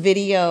was a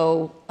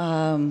video,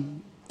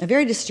 a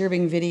very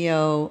disturbing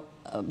video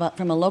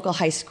from a local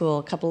high school,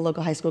 a couple of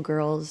local high school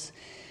girls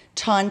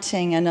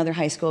taunting another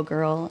high school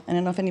girl. And I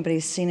don't know if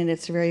anybody's seen it.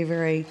 It's very,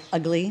 very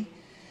ugly.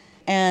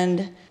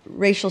 And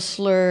racial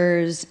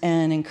slurs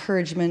and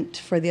encouragement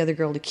for the other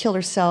girl to kill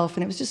herself.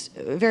 And it was just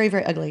very,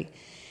 very ugly.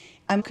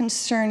 I'm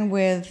concerned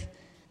with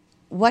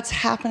what's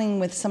happening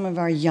with some of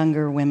our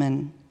younger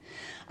women.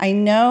 I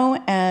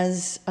know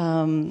as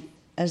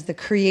the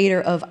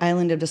creator of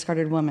Island of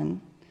Discarded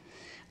Women,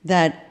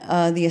 that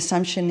the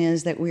assumption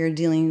is that we are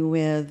dealing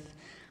with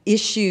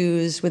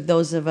issues with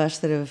those of us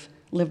that have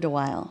lived a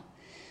while.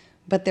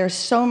 But there are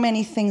so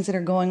many things that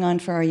are going on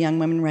for our young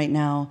women right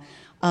now.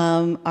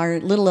 Our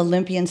little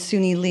Olympian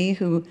Suni Lee,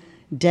 who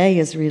Day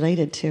is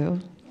related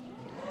to.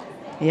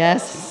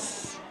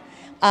 Yes.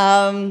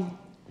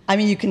 I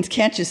mean,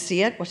 can't you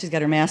see it? Well, she's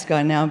got her mask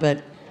on now,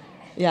 but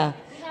yeah.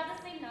 We have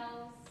the same nose.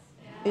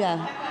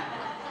 Yeah.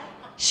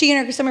 She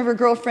and some of her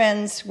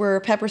girlfriends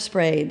were pepper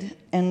sprayed,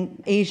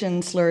 and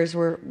Asian slurs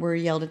were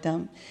yelled at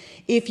them.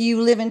 If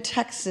you live in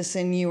Texas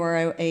and you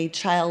are a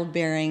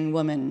childbearing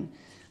woman,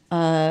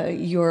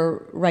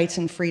 your rights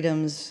and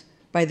freedoms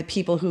by the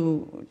people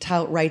who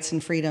tout rights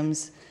and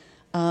freedoms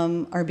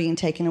are being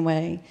taken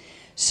away.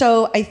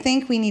 So I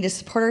think we need to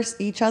support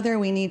each other.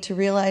 We need to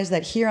realize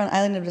that here on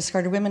Island of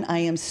Discarded Women, I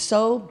am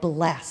so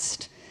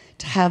blessed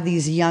to have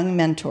these young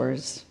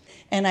mentors.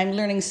 And I'm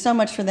learning so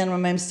much from them,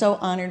 and I'm so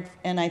honored.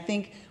 And I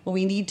think what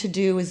we need to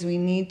do is we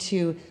need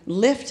to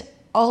lift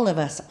all of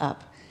us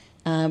up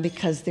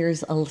because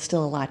there's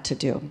still a lot to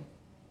do.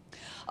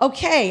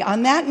 Okay,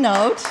 on that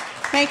note,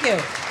 thank you.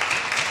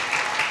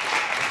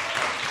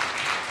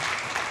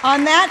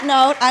 On that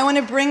note, I want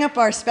to bring up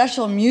our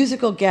special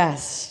musical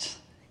guest,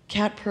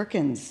 Kat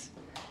Perkins.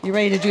 You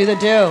ready to do the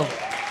do?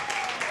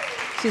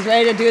 She's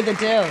ready to do the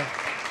do.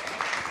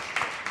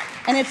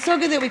 And it's so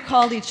good that we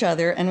called each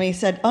other and we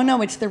said, oh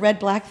no, it's the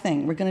red-black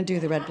thing. We're going to do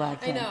the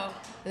red-black thing. I know.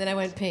 And then I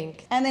went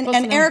pink. And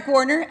then Eric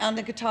Warner on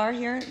the guitar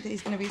here,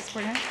 he's going to be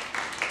supporting her.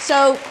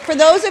 So for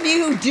those of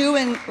you who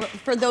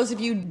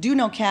do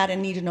know Kat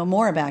and need to know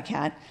more about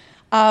Kat,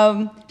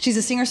 she's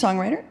a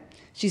singer-songwriter.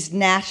 She's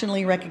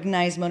nationally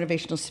recognized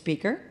motivational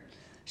speaker.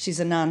 She's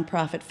a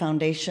nonprofit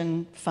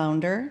foundation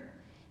founder.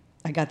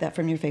 I got that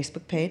from your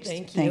Facebook page.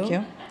 Thank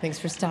you. Thanks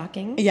for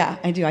stalking. Yeah,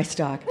 I do. I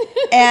stalk.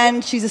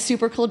 And she's a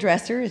super cool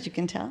dresser, as you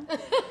can tell.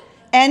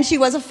 And she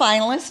was a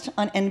finalist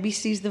on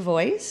NBC's The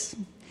Voice.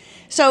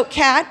 So,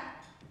 Kat,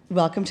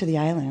 welcome to the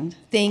island.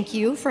 Thank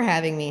you for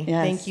having me.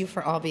 Yes. Thank you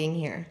for all being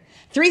here.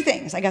 3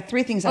 things. I got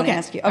 3 things I want to Okay.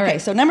 ask you. All Okay,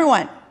 right. so number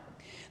 1,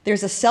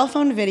 there's a cell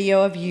phone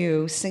video of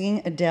you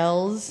singing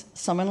Adele's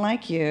Someone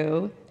Like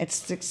You at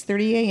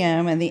 6:30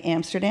 a.m. in the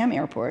Amsterdam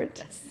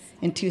airport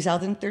in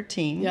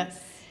 2013. Yes.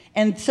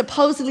 And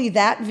supposedly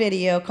that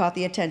video caught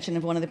the attention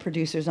of one of the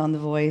producers on The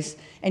Voice,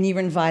 and you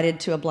were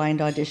invited to a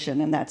blind audition,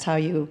 and that's how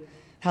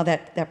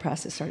that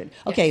process started.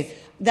 Okay,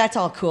 that's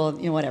all cool,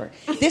 whatever.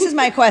 This is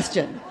my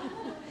question.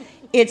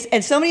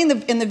 And somebody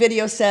in the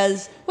video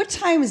says, "What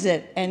time is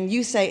it?" And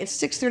you say it's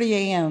 6:30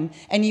 a.m.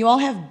 and you all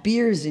have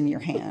beers in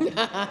your hand.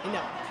 I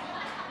know.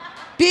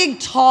 Big,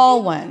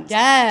 tall ones.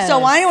 Yes. So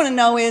what I want to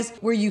know is,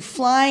 were you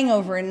flying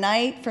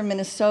overnight from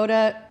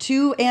Minnesota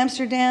to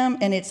Amsterdam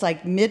and it's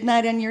like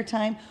midnight on your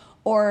time?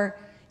 Or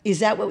is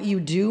that what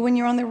you do when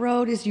you're on the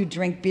road, is you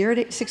drink beer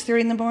at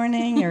 6:30 in the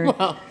morning? Or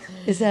Well,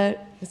 is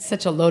that... it's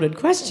such a loaded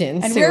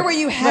question. And Sue. where were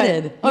you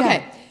headed? But-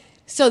 okay. Yeah.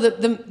 So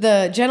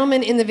the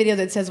gentleman in the video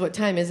that says what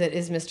time is it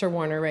is Mr.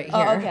 Warner right here.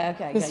 Oh, okay,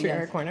 Mr. yes.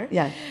 Eric Warner.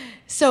 Yeah.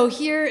 So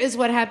here is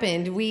what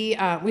happened. We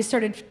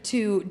started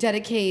to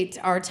dedicate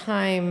our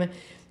time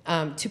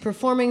to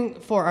performing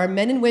for our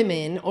men and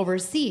women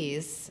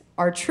overseas,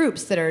 our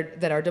troops that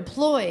are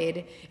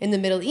deployed in the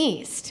Middle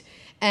East.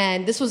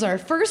 And this was our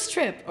first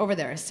trip over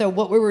there. So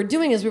what we were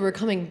doing is we were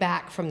coming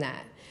back from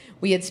that.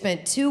 We had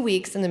spent 2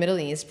 weeks in the Middle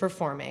East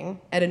performing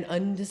at an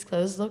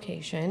undisclosed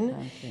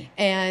location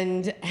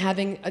and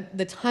having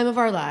the time of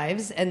our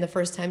lives and the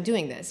first time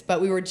doing this. But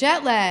we were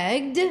jet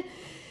lagged,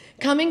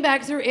 coming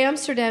back through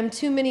Amsterdam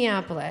to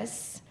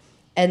Minneapolis,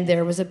 and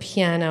there was a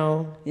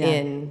piano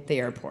in the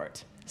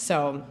airport.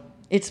 So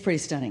it's pretty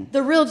stunning.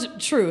 The real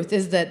truth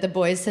is that the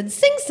boys said,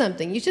 "Sing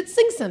something. You should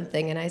sing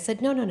something." And I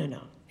said, No.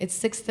 It's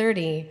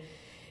 6:30.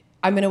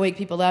 I'm going to wake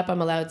people up. I'm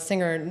a loud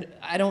singer.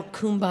 I don't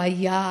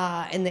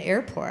kumbaya in the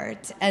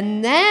airport.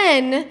 And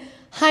then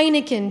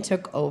Heineken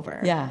took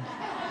over. Yeah.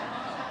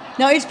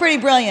 No, it's pretty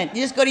brilliant.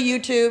 You just go to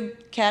YouTube,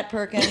 Kat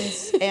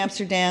Perkins,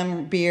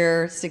 Amsterdam,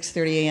 beer,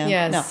 6:30 a.m.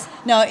 Yes.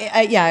 No,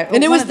 yeah.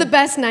 And it was the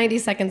best 90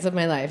 seconds of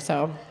my life,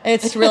 so.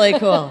 It's really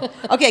cool.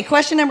 Okay,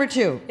 question number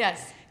 2.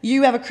 Yes.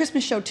 You have a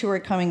Christmas show tour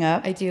coming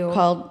up. I do.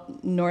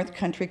 Called North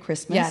Country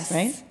Christmas, Yes.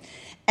 right?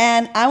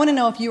 And I want to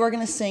know if you are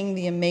going to sing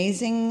the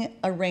amazing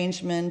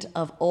arrangement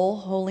of "Oh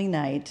Holy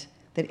Night"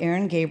 that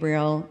Aaron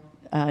Gabriel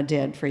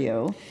did for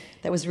you,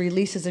 that was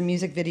released as a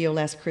music video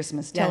last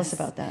Christmas. Tell us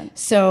about that.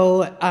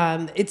 So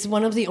it's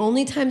one of the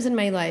only times in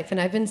my life, and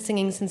I've been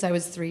singing since I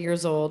was 3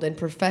 years old and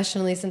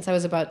professionally since I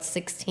was about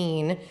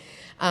 16.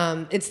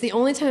 It's the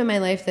only time in my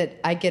life that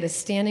I get a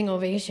standing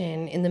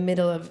ovation in the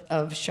middle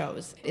of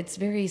shows.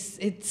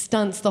 It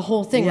stunts the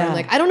whole thing. Where I'm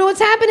like, I don't know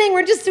what's happening.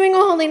 We're just doing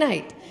 "Oh Holy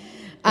Night."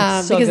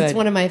 Because it's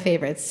one of my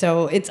favorites.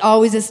 So it's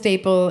always a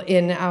staple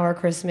in our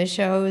Christmas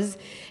shows.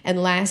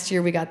 And last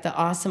year we got the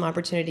awesome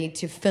opportunity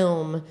to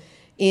film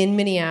in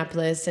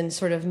Minneapolis and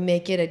sort of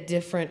make it a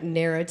different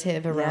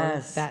narrative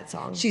around that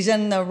song. She's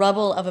in the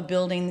rubble of a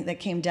building that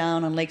came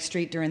down on Lake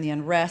Street during the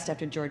unrest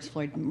after George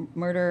Floyd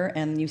murder,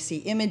 and you see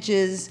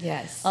images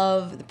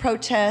of the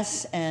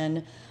protests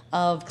and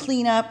of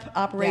cleanup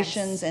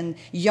operations and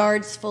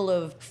yards full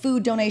of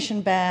food donation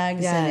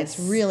bags, and it's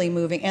really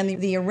moving. And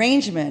the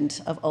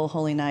arrangement of "Oh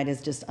Holy Night"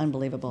 is just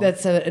unbelievable.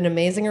 That's an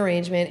amazing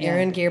arrangement.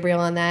 Aaron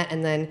Gabriel on that,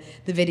 and then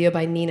the video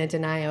by Nina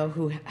Donaio,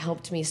 who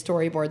helped me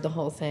storyboard the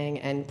whole thing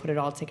and put it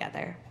all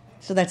together.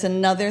 So that's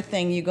another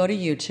thing. You go to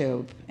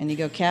YouTube and you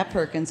go Kat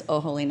Perkins,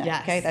 "Oh Holy Night."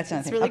 Yes, Okay, that's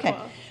another thing. really Okay.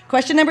 cool.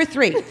 Question number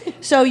 3.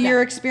 So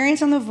your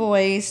experience on The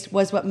Voice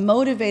was what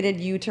motivated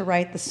you to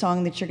write the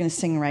song that you're going to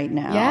sing right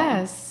now.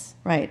 Yes.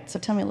 Right. So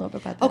tell me a little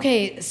bit about that.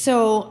 Okay,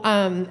 so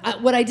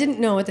what I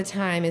didn't know at the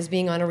time is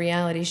being on a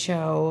reality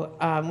show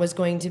was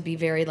going to be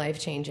very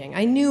life-changing.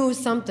 I knew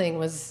something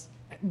was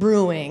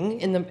brewing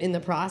in the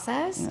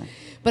process,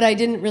 but I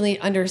didn't really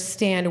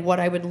understand what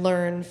I would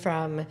learn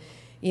from,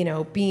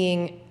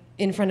 being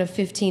in front of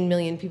 15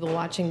 million people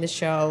watching the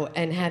show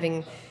and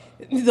having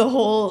the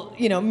whole,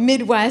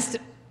 Midwest,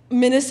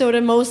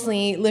 Minnesota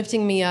mostly,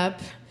 lifting me up.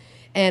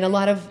 And a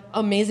lot of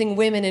amazing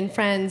women and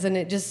friends, and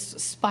it just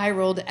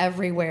spiraled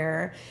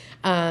everywhere.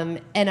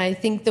 And I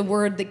think the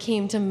word that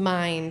came to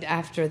mind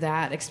after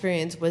that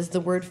experience was the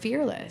word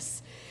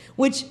fearless,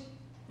 which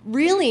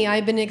really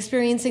I've been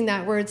experiencing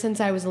that word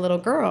since I was a little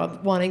girl,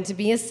 wanting to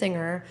be a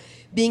singer,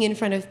 being in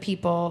front of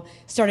people,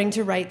 starting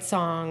to write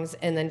songs,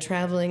 and then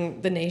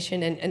traveling the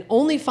nation and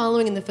only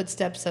following in the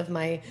footsteps of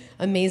my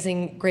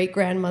amazing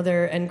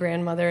great-grandmother and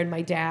grandmother and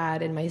my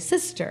dad and my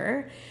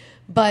sister.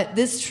 But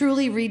this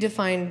truly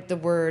redefined the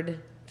word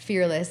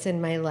fearless in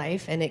my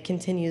life, and it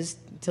continues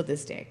till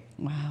this day.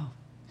 Wow.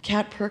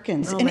 Kat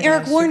Perkins Oh and my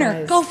Eric gosh, you Warner.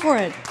 guys. Go for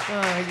it.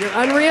 Oh, you're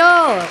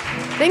unreal.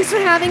 Thanks for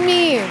having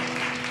me.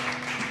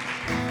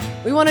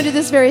 We want to do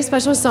this very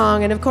special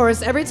song, and of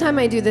course, every time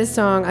I do this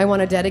song, I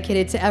want to dedicate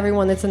it to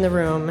everyone that's in the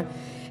room.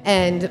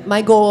 And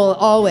my goal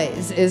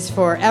always is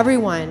for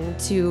everyone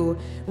to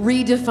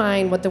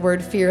redefine what the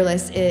word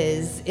fearless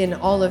is in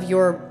all of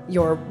your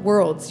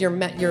worlds, your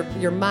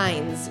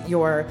minds,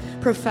 your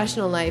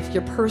professional life,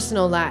 your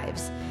personal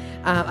lives.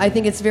 I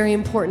think it's very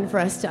important for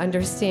us to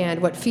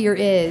understand what fear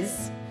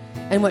is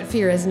and what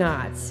fear is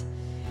not.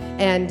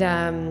 And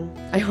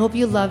I hope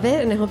you love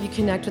it, and I hope you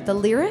connect with the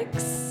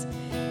lyrics.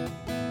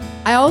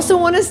 I also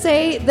want to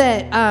say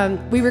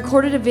that we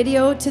recorded a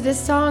video to this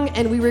song,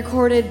 and we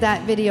recorded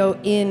that video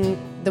in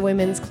the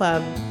Women's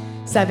Club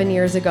 7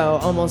 years ago,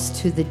 almost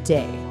to the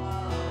day.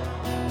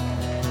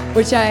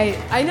 Which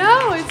I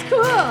know, it's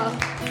cool.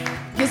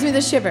 Gives me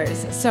the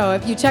shivers. So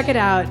if you check it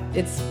out,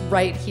 it's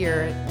right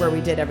here where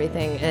we did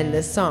everything in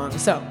this song.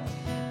 So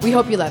we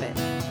hope you love it.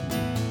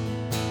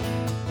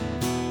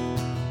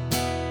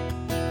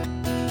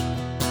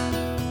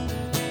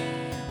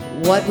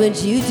 What would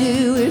you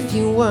do if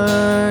you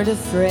weren't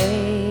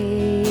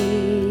afraid?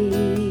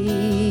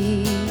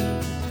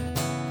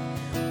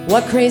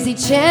 What crazy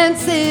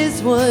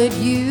chances would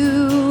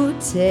you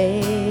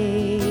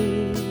take?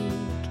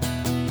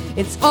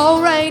 It's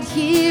all right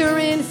here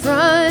in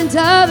front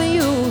of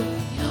you,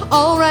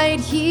 all right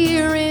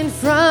here in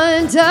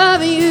front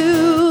of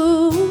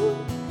you.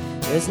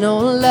 There's no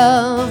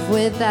love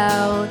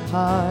without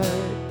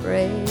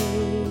heartbreak.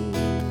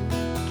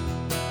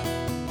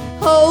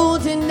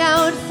 Holding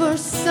out for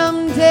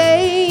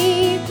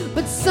someday,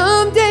 but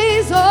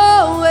someday's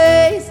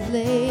always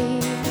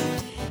late.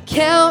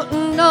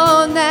 Counting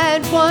on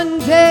that one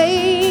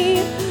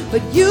day,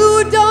 but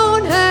you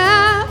don't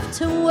have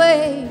to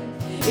wait.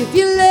 If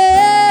you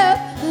live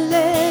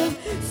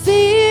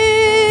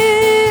fearless.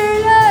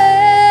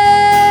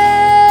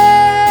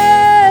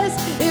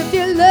 If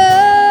you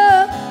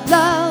love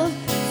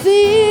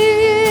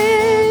fearless.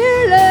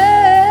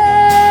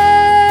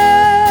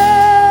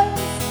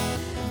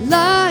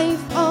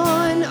 Life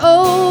on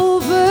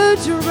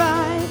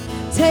overdrive.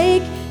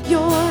 Take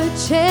your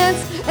chance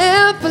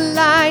and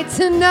fly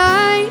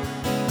tonight.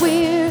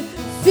 We're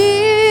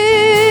fearless.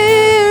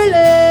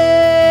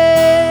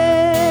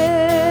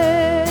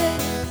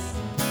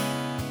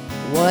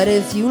 What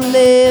if you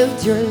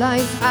lived your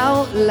life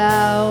out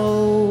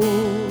loud?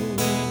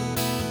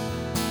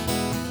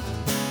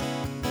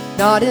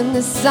 Not in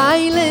the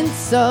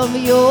silence of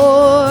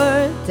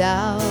your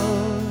doubt.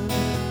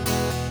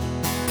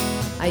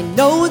 I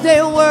know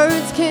their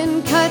words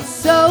can cut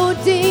so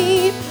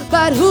deep,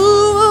 but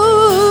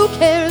who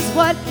cares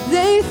what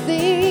they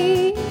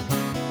think?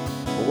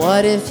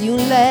 What if you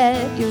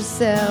let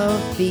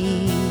yourself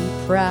be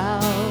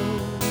proud?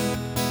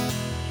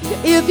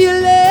 If you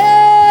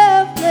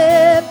live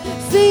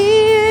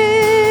fearless.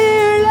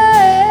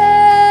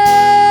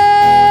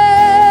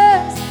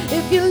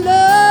 If you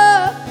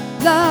love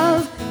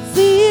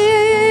fearless.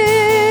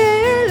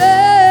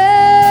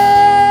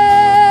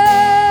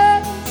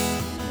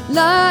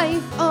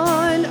 Life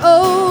on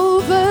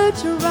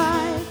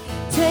overdrive.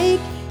 Take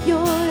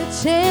your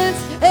chance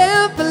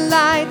and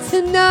fly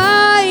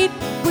tonight.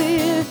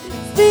 We're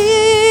fearless.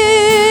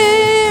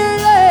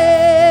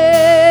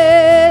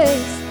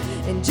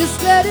 And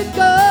just let it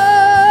go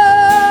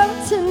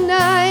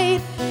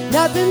tonight.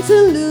 Nothing to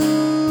lose.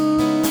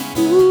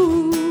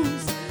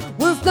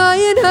 We're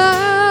flying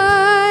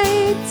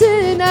high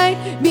tonight,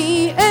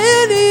 me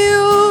and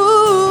you.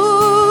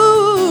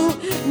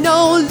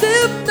 No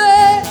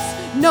limits,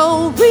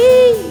 no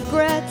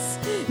regrets,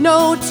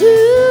 no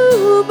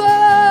tomorrow.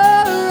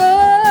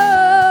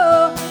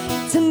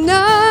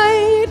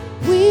 Tonight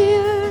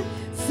we're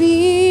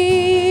fearless.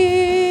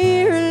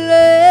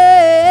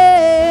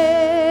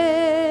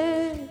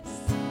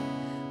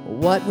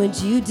 What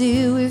would you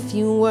do if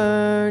you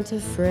weren't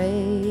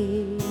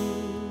afraid?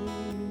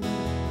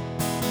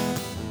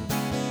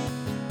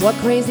 What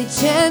crazy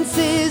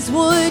chances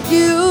would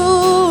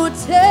you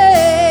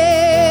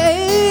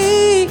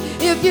take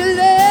if you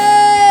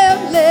live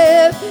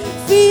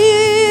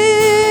fearless?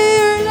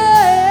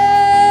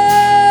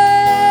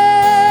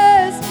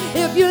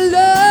 If you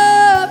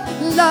love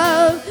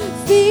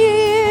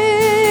fearless,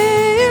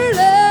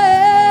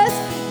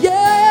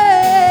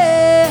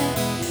 yeah.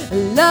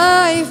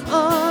 Life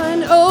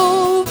on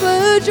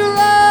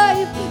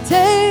overdrive.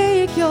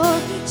 Take your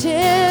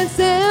chance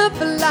and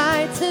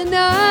fly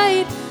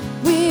tonight.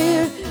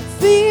 We're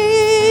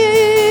fearless,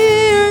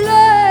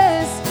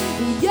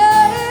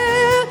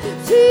 yeah,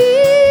 fearless,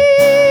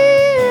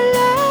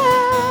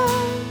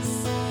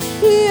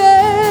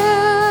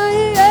 yeah,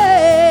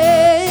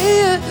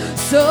 yeah.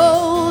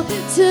 So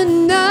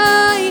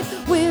tonight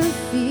we're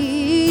fearless.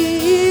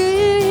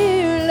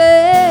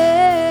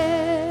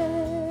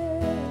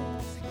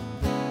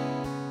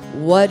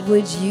 What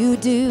would you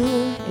do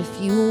if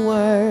you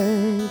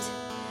weren't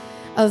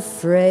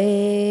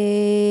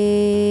afraid?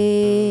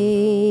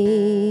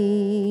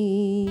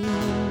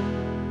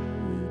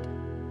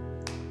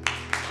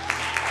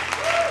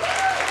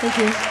 Thank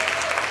you.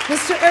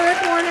 Mr. Eric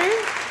Warner.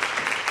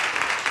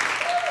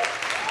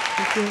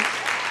 Thank you.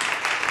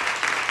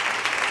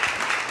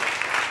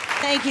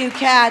 Thank you,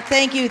 Kat.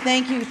 Thank you,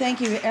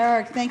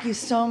 Eric. Thank you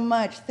so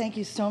much. Thank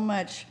you so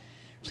much.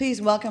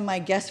 Please welcome my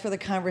guest for the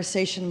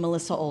conversation,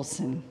 Melissa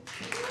Olson.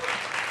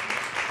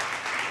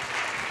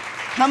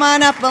 Come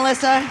on up,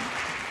 Melissa.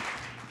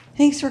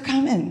 Thanks for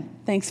coming.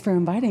 Thanks for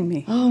inviting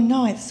me. Oh,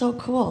 no, it's so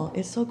cool.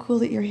 It's so cool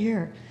that you're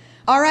here.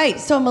 All right,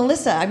 so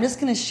Melissa, I'm just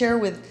going to share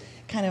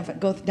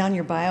go down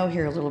your bio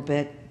here a little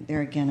bit.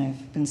 There again,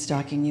 I've been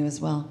stalking you as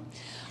well.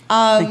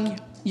 Thank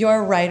you. You're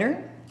a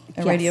writer,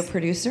 a Yes. radio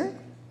producer.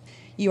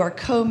 You are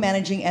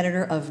co-managing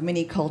editor of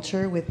Mini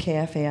Culture with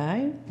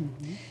KFAI.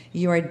 Mm-hmm.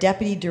 You are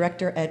deputy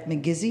director at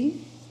McGizzy,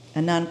 a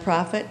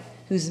nonprofit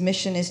whose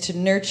mission is to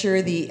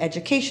nurture the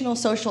educational,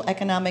 social,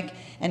 economic,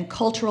 and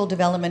cultural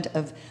development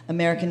of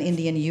American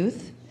Indian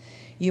youth.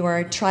 You are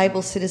a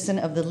tribal citizen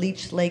of the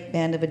Leech Lake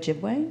Band of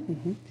Ojibwe.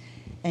 Mm-hmm.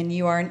 And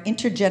you are an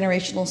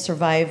intergenerational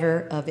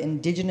survivor of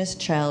indigenous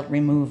child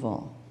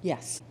removal.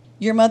 Yes.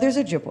 Your mother's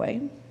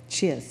Ojibwe.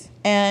 She is.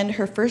 And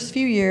her first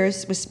few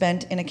years was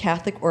spent in a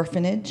Catholic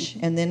orphanage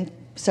and then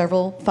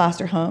several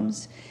foster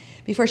homes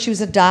before she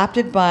was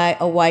adopted by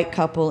a white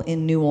couple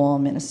in New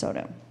Ulm,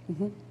 Minnesota,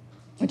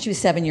 when she was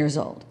 7 years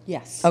old.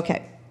 Yes.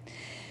 Okay.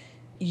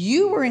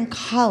 You were in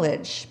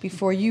college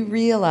before you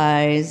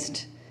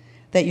realized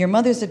that your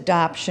mother's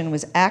adoption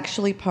was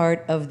actually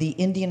part of the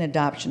Indian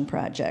Adoption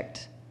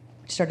Project,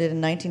 which started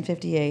in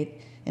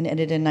 1958 and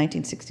ended in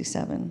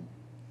 1967.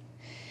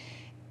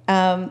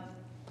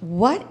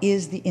 What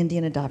is the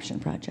Indian Adoption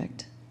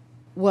Project?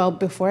 Well,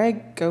 before I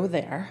go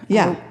there,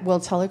 Yeah. I will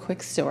tell a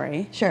quick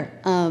story. Sure.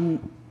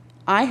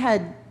 I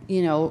had,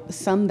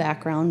 some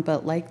background,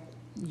 but like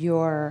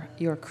your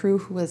crew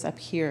who was up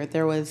here,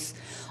 there was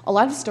a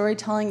lot of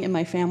storytelling in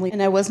my family,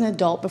 and I was an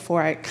adult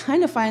before I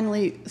kind of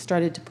finally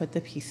started to put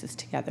the pieces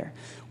together,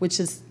 which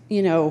is,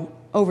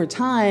 over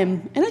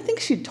time, and I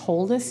think she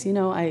told us,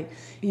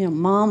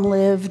 Mom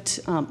lived,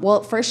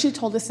 at first she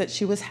told us that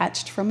she was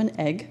hatched from an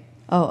egg.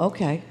 Oh,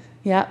 okay.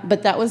 Yeah,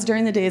 but that was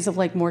during the days of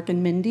like Mork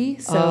and Mindy,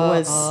 so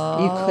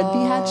you could be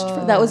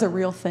hatched. That was a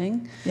real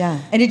thing.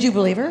 Yeah. And did you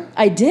believe her?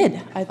 I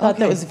did. I thought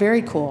that Okay. was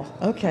very cool.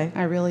 Okay.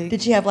 I really.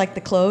 Did she have like the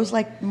clothes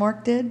like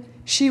Mork did?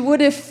 She would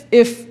if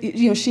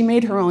she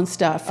made her own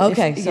stuff.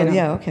 Okay. If, So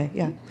yeah. Okay.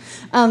 Yeah.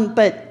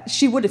 But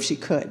she would if she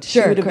could.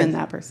 Sure, She would have of been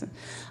course. that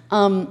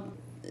person.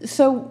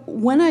 So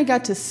when I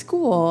got to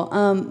school,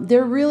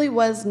 there really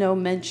was no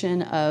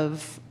mention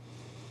of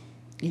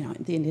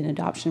the Indian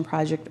Adoption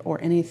Project or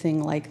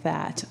anything like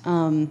that.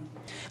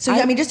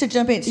 Just to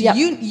jump in, so Yeah.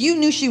 you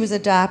knew she was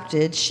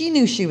adopted. She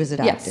knew she was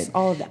adopted. Yes,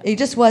 all of that. It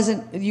just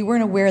wasn't. You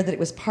weren't aware that it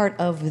was part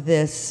of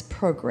this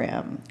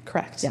program.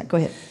 Correct. Yeah. Go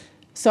ahead.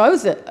 So I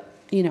was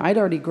I'd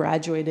already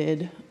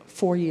graduated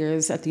 4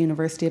 years at the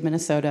University of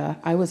Minnesota.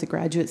 I was a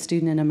graduate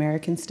student in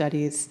American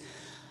Studies.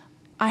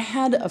 I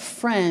had a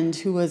friend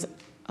who was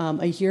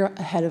a year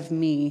ahead of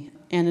me,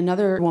 and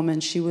another woman,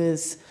 she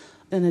was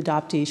an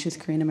adoptee. She was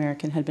Korean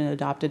American, had been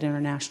adopted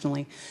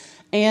internationally.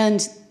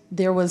 And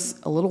there was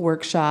a little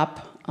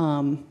workshop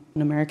in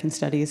American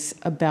Studies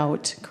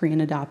about Korean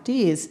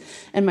adoptees.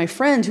 And my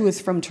friend, who was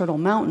from Turtle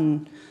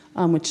Mountain,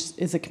 which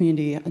is a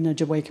community, an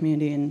Ojibwe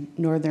community in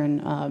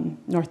northern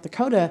North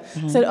Dakota,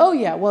 said, oh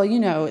yeah, well,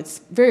 it's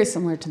very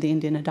similar to the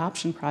Indian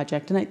Adoption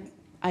Project. And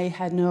I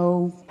had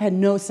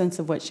no sense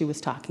of what she was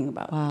talking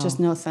about. Wow. Just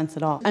no sense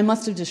at all. I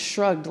must have just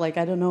shrugged, like,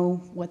 I don't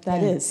know what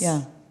that is.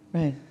 Yeah.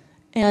 Right.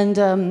 And,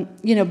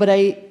 but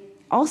I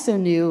also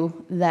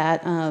knew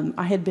that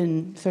I had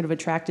been sort of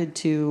attracted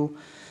to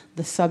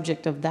the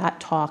subject of that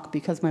talk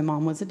because my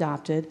mom was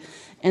adopted.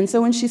 And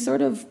so when she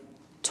sort of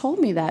told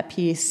me that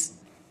piece,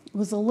 it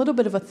was a little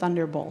bit of a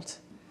thunderbolt.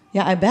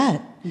 Yeah, I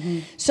bet.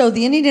 So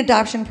the Indian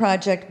Adoption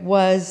Project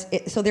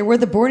so there were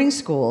the boarding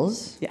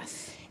schools.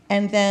 Yes.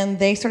 And then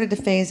they started to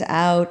phase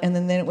out, and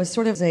then it was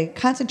sort of a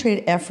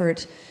concentrated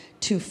effort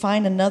to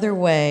find another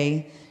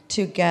way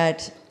to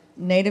get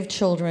Native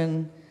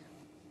children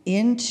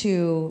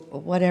into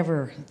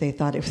whatever they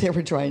thought they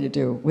were trying to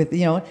do with,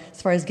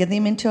 as far as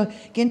getting them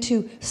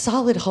into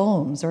solid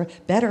homes or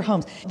better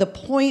homes. The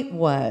point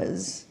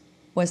was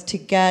to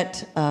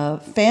get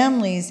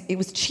families. It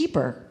was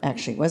cheaper,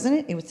 actually,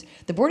 wasn't it?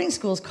 The boarding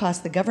schools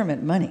cost the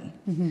government money.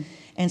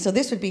 And so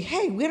this would be,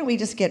 hey, why don't we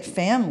just get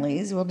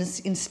families? We'll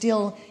just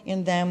instill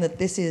in them that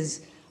this is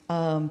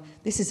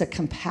a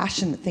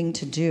compassionate thing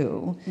to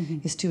do,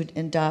 is to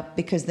adopt,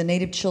 because the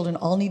Native children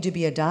all need to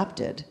be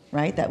adopted,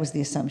 right? That was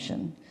the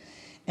assumption.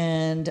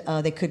 And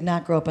they could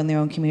not grow up in their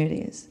own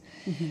communities.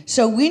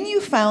 So when you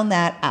found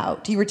that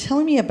out, you were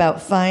telling me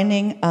about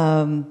finding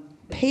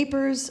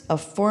papers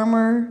of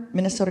former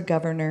Minnesota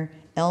Governor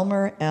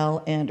Elmer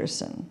L.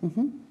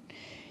 Anderson.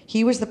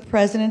 He was the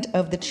president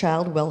of the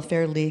Child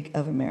Welfare League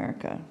of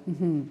America.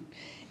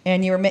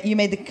 And you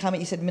made the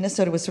comment, you said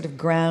Minnesota was sort of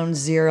ground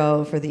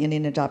zero for the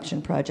Indian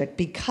Adoption Project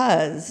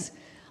because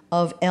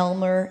of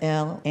Elmer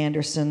L.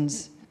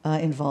 Anderson's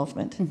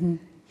involvement.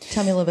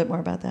 Tell me a little bit more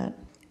about that.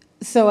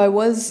 So I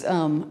was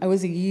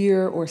a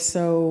year or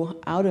so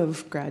out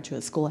of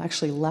graduate school. I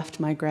actually left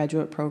my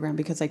graduate program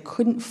because I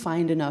couldn't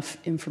find enough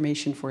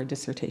information for a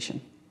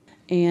dissertation.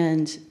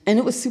 and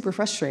it was super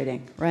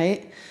frustrating,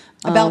 right?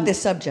 About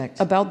this subject.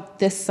 About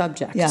this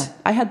subject. Yeah.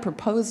 I had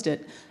proposed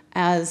it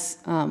as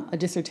a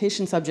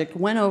dissertation subject,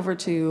 went over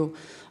to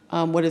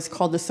what is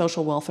called the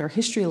Social Welfare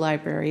History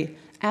Library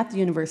at the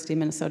University of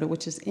Minnesota,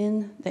 which is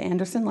in the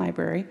Anderson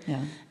Library,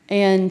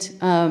 and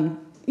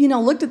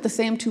looked at the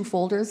same 2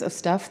 folders of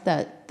stuff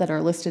that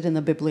are listed in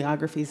the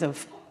bibliographies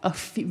of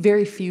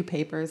very few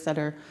papers that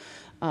are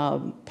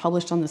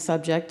published on the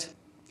subject,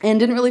 and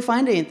didn't really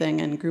find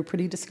anything and grew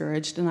pretty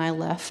discouraged, and I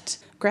left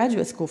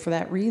graduate school for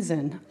that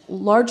reason,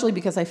 largely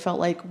because I felt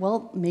like,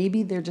 well,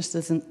 maybe there just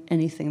isn't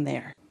anything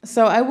there.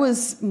 So I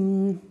was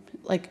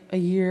like a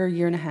year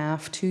and a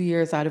half, 2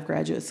 years out of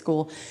graduate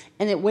school,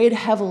 and it weighed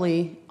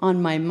heavily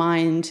on my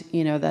mind,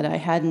 that I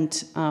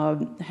hadn't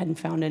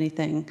found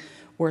anything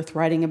worth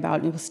writing about,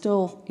 and it was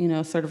still,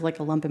 sort of like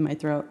a lump in my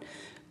throat.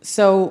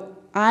 So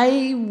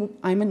I'm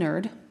a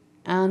nerd.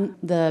 On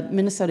the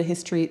Minnesota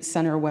History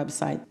Center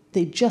website,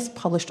 they just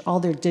published all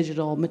their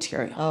digital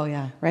material. Oh,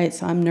 yeah. Right?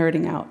 So I'm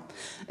nerding out.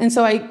 And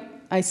so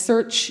I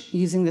search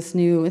using this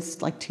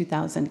it's like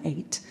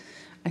 2008.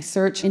 I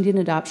search Indian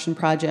Adoption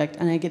Project,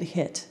 and I get a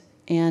hit.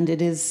 And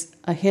it is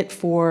a hit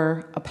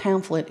for a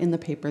pamphlet in the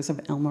papers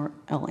of Elmer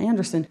L.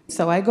 Anderson.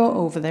 So I go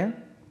over there.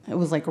 It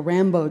was like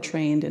Rambo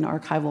trained in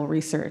archival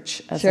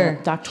research as a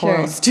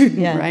doctoral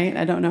student, right?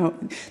 I don't know.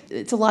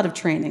 It's a lot of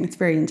training. It's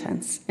very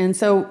intense. And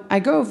so I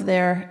go over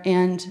there,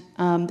 and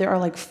there are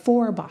like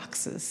 4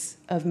 boxes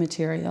of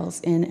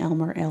materials in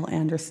Elmer L.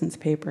 Anderson's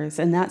papers.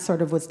 And that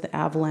sort of was the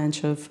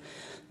avalanche of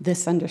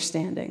this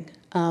understanding.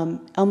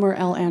 Elmer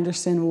L.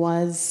 Anderson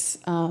was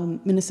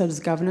Minnesota's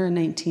governor in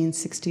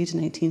 1960 to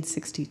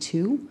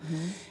 1962.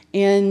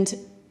 And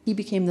he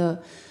became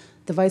the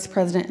vice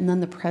president and then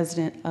the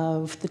president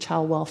of the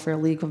Child Welfare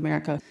League of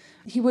America.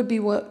 He would be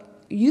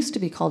what used to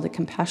be called a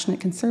compassionate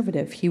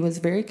conservative. He was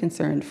very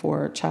concerned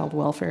for child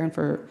welfare and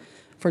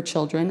for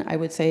children. I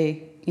would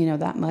say,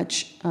 that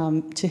much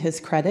to his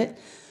credit.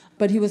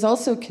 But he was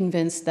also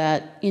convinced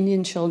that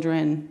Indian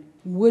children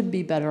would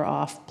be better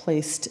off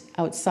placed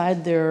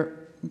outside their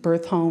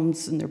birth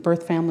homes and their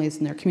birth families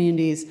and their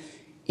communities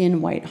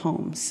in white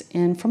homes.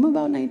 And from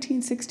about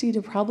 1960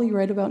 to probably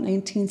right about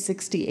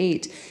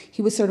 1968,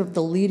 he was sort of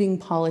the leading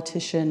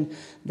politician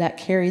that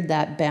carried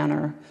that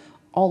banner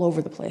all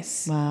over the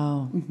place.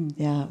 Wow.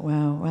 Yeah,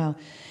 wow.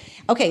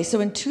 Okay, so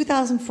in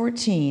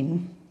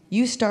 2014,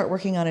 you start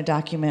working on a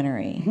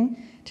documentary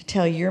to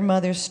tell your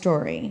mother's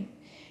story.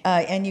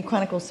 And you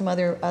chronicle some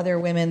other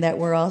women that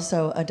were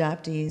also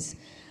adoptees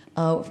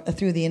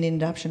through the Indian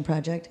Adoption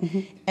Project.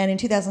 And in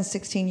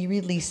 2016, you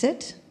release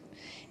it.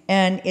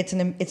 And it's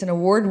an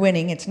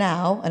award-winning, it's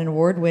now an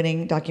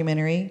award-winning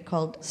documentary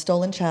called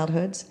Stolen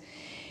Childhoods.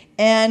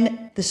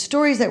 And the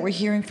stories that we're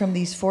hearing from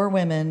these 4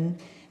 women,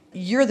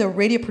 you're the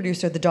radio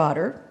producer, the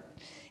daughter,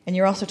 and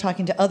you're also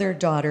talking to other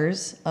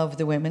daughters of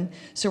the women.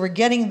 So we're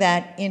getting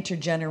that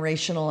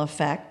intergenerational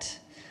effect.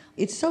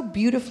 It's so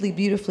beautifully,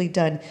 beautifully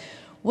done.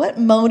 What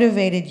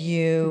motivated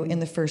you in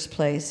the first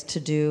place to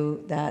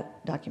do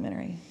that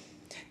documentary?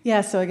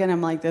 Yeah, so again,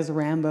 I'm like this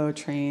Rambo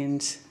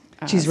trained.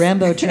 She's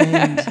Rambo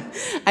trained.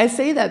 I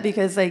say that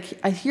because I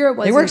hear it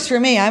was. It works for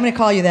me. I'm going to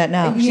call you that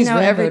now. She's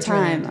Rambo every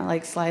trained. time I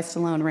like Sly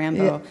Stallone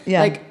Rambo.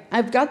 Yeah.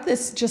 I've got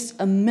this just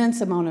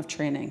immense amount of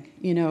training.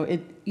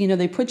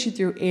 They put you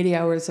through 80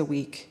 hours a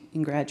week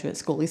in graduate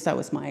school. At least that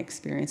was my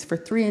experience for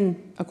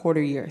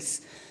 3.25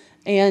 years.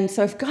 And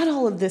so I've got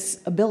all of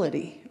this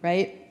ability,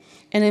 right?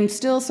 And I'm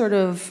still sort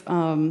of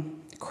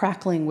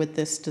crackling with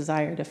this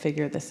desire to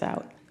figure this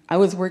out. I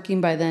was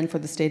working by then for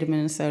the state of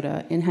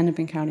Minnesota in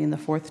Hennepin County in the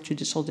 4th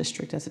Judicial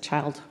District as a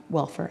child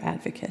welfare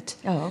advocate.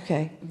 Oh,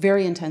 okay.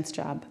 Very intense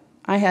job.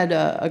 I had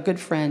a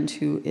good friend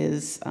who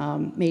is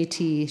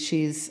Métis.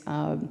 She's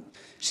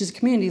a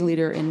community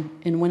leader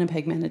in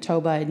Winnipeg,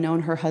 Manitoba. I'd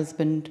known her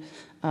husband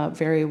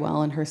very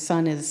well, and her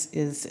son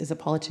is a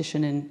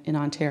politician in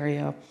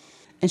Ontario.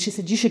 And she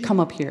said, you should come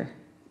up here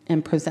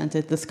and present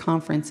at this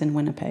conference in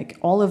Winnipeg.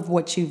 All of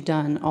what you've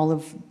done, all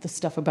of the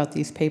stuff about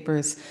these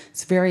papers,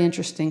 it's very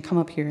interesting. Come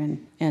up here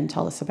and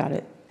tell us about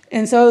it.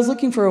 And so I was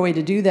looking for a way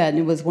to do that, and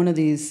it was one of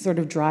these sort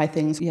of dry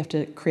things. You have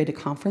to create a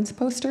conference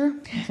poster.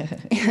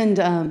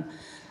 And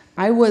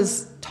I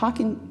was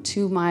talking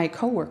to my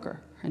coworker,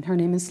 and her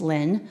name is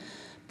Lynn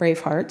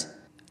Braveheart.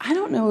 I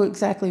don't know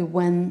exactly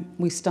when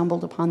we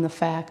stumbled upon the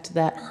fact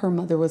that her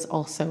mother was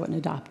also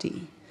an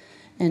adoptee.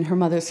 And her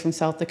mother's from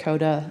South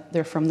Dakota.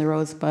 They're from the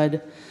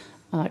Rosebud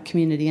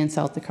community in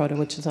South Dakota,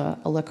 which is a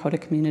Lakota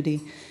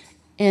community.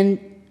 And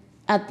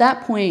at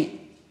that point,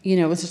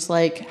 it was just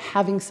like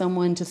having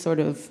someone to sort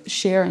of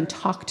share and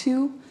talk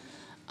to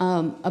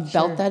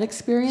about that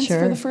experience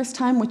for the first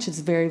time, which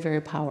is very,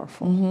 very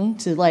powerful.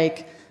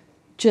 To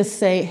just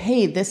say,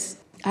 hey,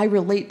 I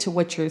relate to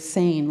what you're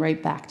saying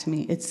right back to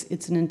me.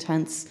 It's an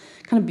intense,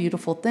 kind of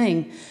beautiful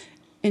thing.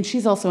 And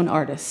she's also an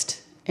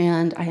artist.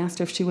 And I asked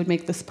her if she would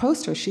make this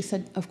poster. She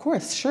said, of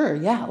course, sure,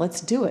 yeah,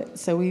 let's do it.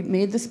 So we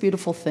made this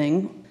beautiful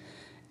thing,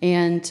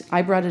 and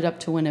I brought it up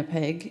to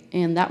Winnipeg,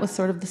 and that was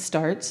sort of the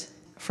start.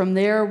 From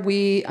there,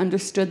 we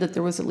understood that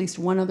there was at least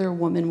one other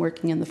woman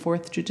working in the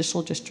 4th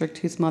Judicial District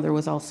whose mother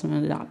was also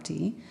an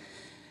adoptee.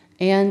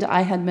 And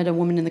I had met a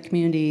woman in the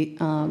community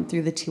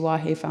through the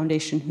Tiwahe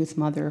Foundation whose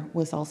mother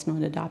was also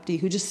an adoptee,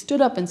 who just stood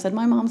up and said,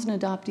 my mom's an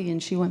adoptee,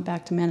 and she went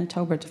back to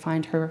Manitoba to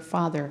find her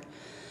father.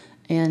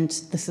 And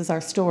this is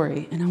our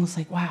story. And I was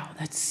like, wow,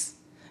 that's...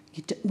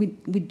 We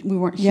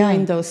weren't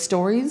hearing those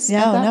stories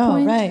at that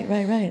point.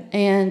 Right.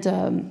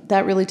 And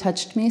that really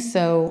touched me.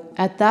 So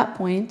at that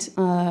point,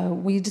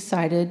 we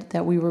decided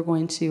that we were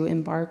going to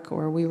embark,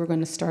 or we were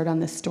going to start on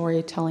this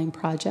storytelling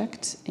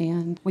project.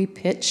 And we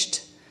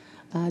pitched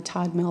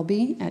Todd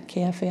Melby at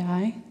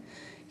KFAI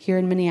here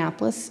in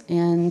Minneapolis.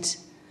 And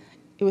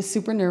it was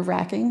super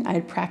nerve-wracking. I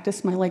had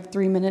practiced my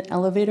 3-minute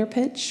elevator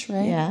pitch,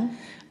 right? Yeah.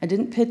 I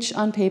didn't pitch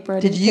on paper.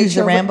 Did you use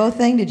the Rambo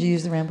thing?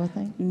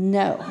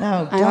 No.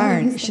 No,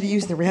 darn. You should have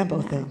used the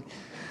Rambo thing.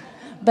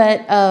 But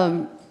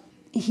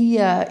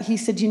he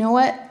said, you know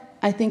what?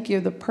 I think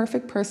you're the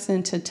perfect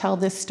person to tell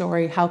this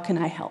story. How can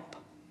I help?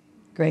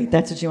 Great.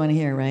 That's what you want to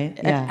hear, right?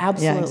 Yeah.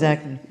 Absolutely. Yeah,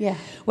 exactly. Yeah.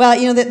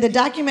 Well, the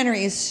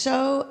documentary is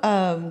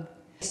so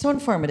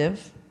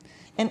informative.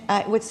 And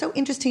what's so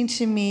interesting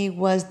to me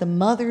was the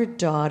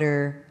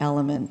mother-daughter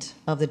element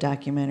of the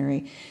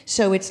documentary.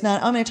 So it's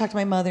not, I'm going to talk to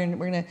my mother and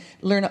we're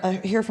going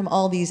to hear from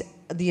all the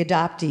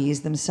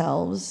adoptees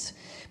themselves,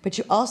 but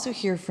you also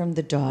hear from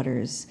the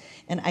daughters.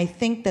 And I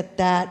think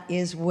that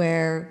is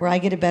where I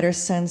get a better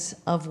sense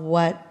of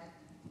what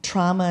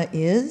trauma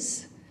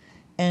is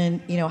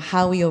and,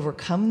 how we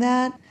overcome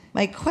that.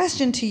 My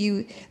question to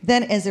you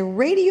then, as a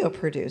radio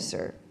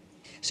producer,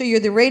 so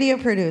you're the radio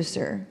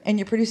producer, and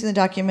you're producing the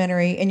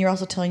documentary, and you're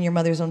also telling your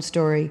mother's own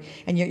story,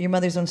 and your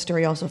mother's own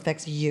story also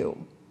affects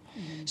you.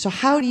 Mm-hmm. So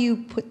how do you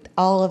put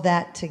all of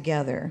that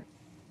together?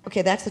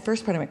 Okay, that's the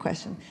first part of my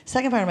question.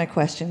 Second part of my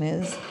question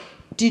is,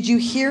 did you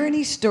hear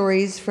any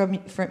stories from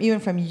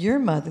your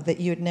mother that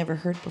you had never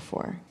heard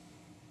before?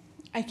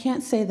 I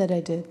can't say that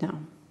I did, no.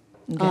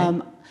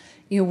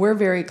 Okay. We're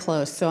very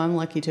close, so I'm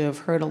lucky to have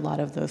heard a lot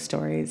of those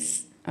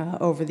stories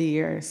over the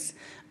years.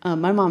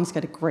 My mom's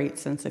got a great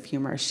sense of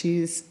humor.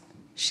 She's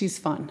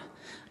fun.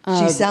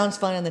 She sounds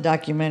fun in the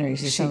documentary.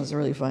 She sounds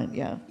really fun,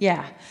 yeah.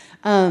 Yeah.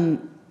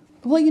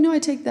 Well, I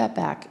take that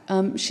back.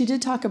 She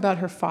did talk about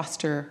her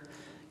foster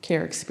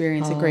care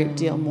experience a great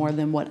deal more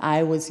than what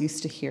I was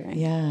used to hearing.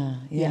 Yeah.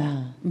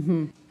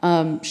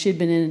 Mm-hmm. She had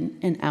been in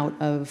and out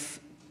of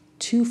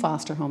 2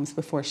 foster homes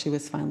before she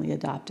was finally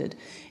adopted.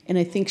 And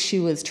I think she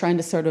was trying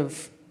to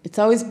it's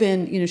always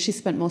been, she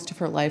spent most of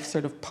her life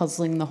sort of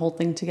puzzling the whole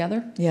thing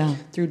together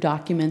through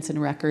documents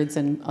and records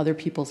and other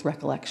people's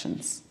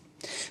recollections.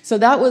 So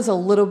that was a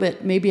little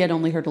bit, maybe I'd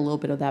only heard a little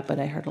bit of that,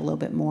 but I heard a little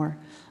bit more.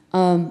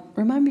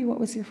 Remind me, what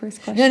was your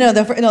first question? No,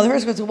 the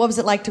first question, what was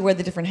it like to wear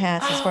the different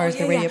hats as far as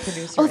the radio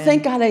producer? Oh,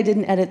 thank God I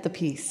didn't edit the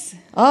piece.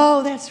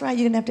 Oh, that's right.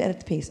 You didn't have to edit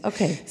the piece.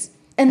 Okay.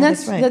 And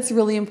that's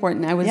really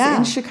important. I was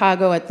in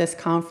Chicago at this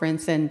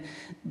conference, and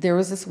there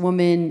was this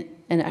woman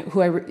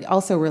who I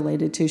also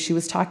related to. She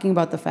was talking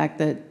about the fact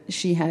that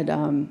she had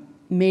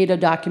made a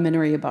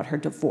documentary about her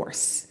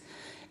divorce.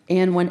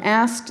 And when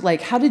asked,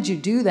 how did you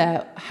do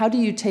that? How do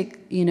you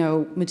take,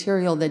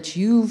 material that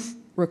you've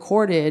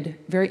recorded,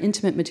 very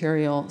intimate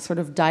material, sort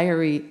of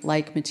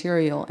diary-like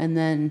material, and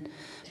then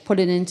put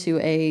it into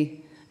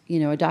a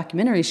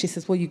documentary? She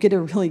says, well, you get a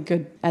really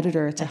good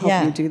editor to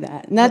help you do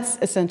that. And that's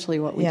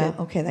essentially what we did.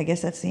 Yeah, okay, I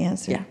guess that's the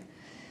answer. Yeah.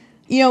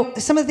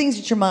 Some of the things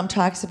that your mom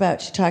talks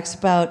about, she talks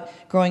about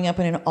growing up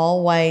in an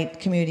all-white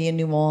community in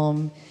New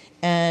Ulm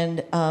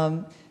and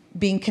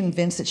being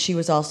convinced that she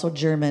was also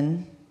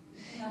German.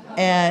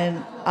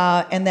 And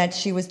that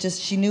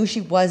she knew she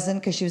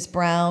wasn't because she was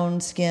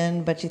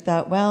brown-skinned, but she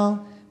thought,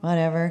 well,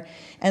 whatever.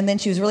 And then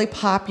she was really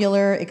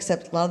popular,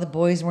 except a lot of the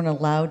boys weren't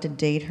allowed to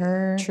date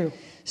her. True.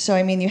 So,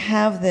 you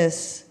have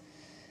this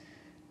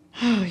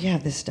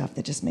stuff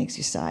that just makes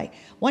you sigh.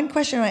 One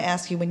question I want to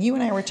ask you, when you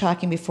and I were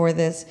talking before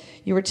this,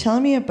 you were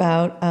telling me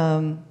about,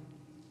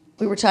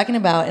 we were talking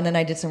about, and then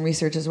I did some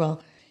research as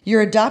well,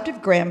 your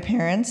adoptive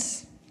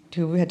grandparents,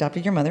 who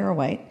adopted your mother, are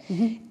white.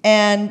 Mm-hmm.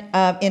 And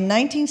in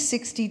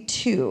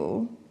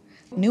 1962,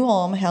 New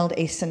Ulm held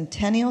a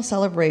centennial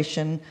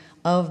celebration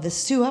of the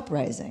Sioux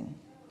Uprising.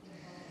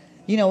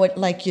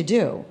 Like you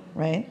do,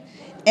 right?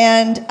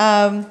 And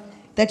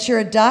that your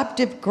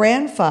adoptive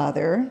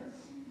grandfather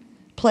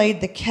played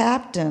the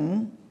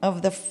captain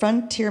of the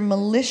frontier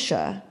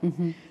militia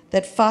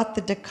that fought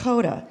the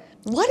Dakota.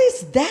 What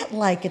is that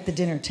like at the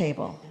dinner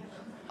table?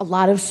 A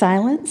lot of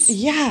silence.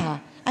 Yeah.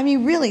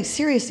 Really,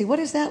 seriously, what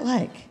is that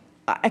like?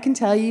 I can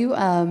tell you,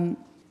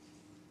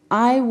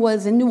 I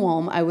was in New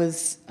Ulm.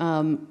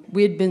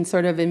 We had been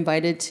sort of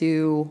invited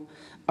to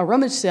a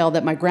rummage sale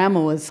that my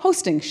grandma was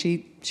hosting.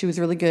 She was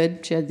really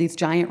good. She had these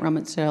giant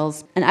rummage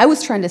sales. And I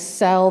was trying to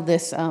sell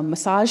this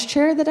massage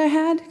chair that I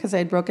had because I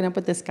had broken up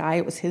with this guy.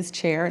 It was his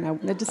chair, and I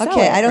wanted to sell it.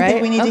 Okay, I don't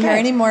think we need to hear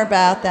any more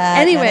about that.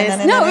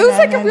 Anyways, no, it was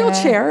like a real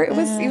chair. It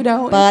was, you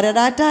know.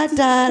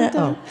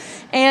 Ba-da-da-da-da.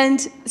 And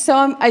so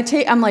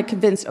I'm like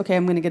convinced, okay,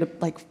 I'm going to get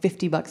like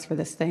 $50 for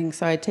this thing.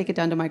 So I take it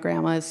down to my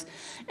grandma's.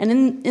 And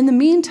in the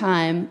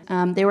meantime,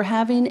 they were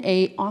having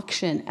a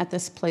auction at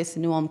this place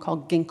in New Ulm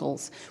called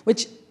Ginkles,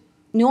 which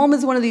New Ulm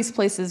is one of these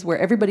places where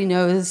everybody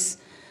knows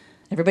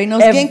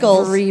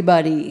Ginkles.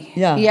 Everybody.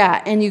 Yeah.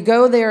 Yeah. And you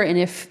go there, and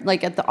if,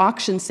 like, at the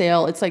auction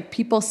sale, it's like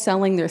people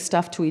selling their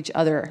stuff to each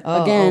other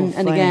again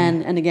and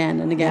again and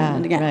again and again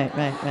and again.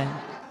 Right.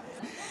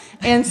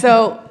 And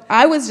so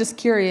I was just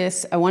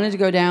curious. I wanted to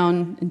go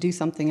down and do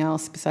something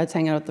else besides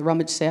hang out at the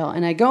rummage sale.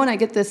 And I go and I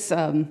get this,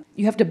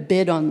 you have to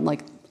bid on,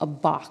 like, a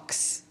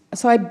box.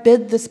 So I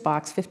bid this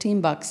box,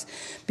 $15,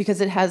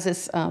 because it has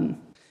this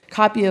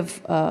copy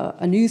of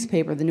a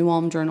newspaper, the New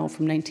Ulm Journal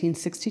from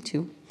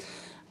 1962.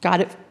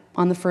 Got it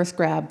on the first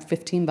grab,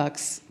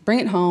 $15. Bring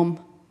it home,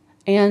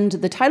 and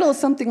the title is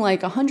something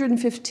like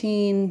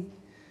 115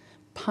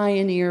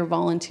 pioneer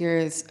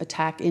volunteers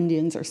attack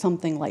Indians or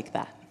something like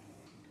that.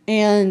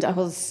 And I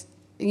was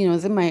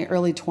in my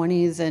early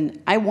 20s,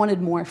 and I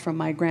wanted more from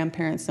my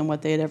grandparents than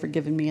what they had ever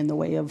given me in the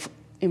way of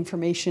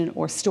information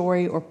or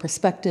story or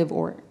perspective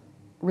or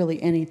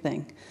really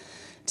anything.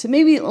 To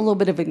maybe a little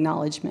bit of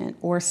acknowledgement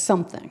or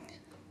something.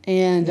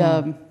 And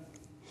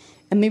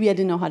maybe I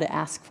didn't know how to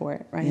ask for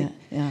it, right?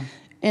 Yeah.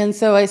 And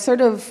so I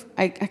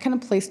kind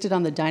of placed it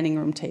on the dining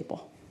room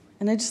table,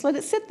 and I just let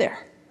it sit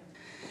there.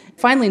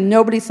 Finally,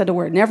 nobody said a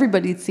word, and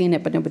everybody'd seen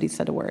it, but nobody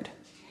said a word.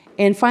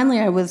 And finally,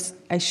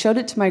 I showed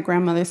it to my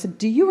grandmother. I said,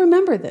 "Do you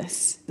remember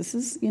this? This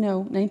is,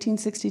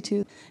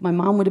 1962. My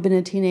mom would have been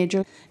a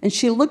teenager." And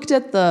she looked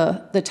at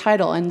the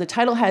title, and the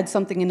title had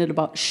something in it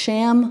about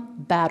sham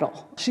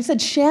battle. She said,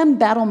 "Sham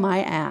battle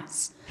my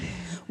ass.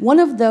 One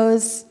of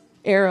those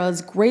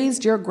arrows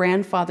grazed your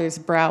grandfather's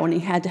brow, and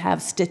he had to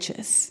have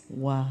stitches."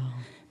 Wow.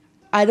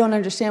 I don't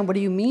understand. What do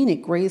you mean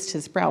it grazed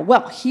his brow?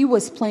 Well, he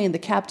was playing the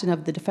captain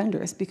of the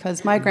defenders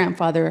because my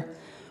grandfather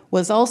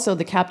was also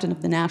the captain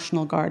of the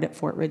National Guard at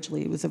Fort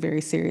Ridgely. He was a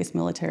very serious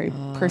military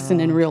person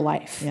in real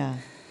life. Yeah.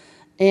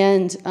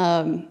 And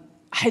and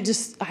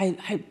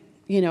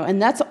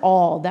that's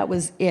all. That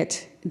was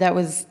it. That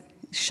was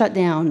shut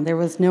down. There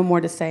was no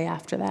more to say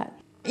after that.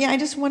 Yeah, I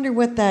just wonder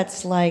what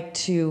that's like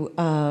to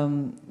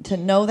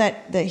know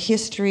that the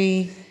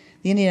history,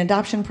 the Indian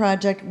Adoption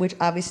Project, which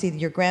obviously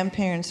your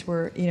grandparents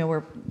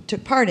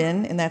took part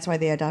in, and that's why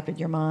they adopted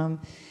your mom.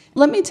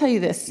 Let me tell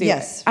you this. Sue.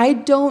 Yes. I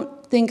don't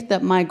think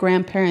that my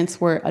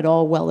grandparents were at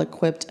all well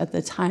equipped at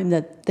the time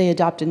that they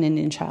adopted an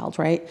Indian child,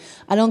 right?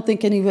 I don't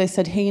think anybody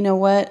said, "Hey, you know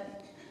what,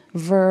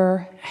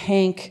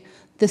 Hank,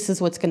 this is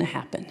what's going to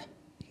happen."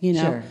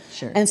 Sure.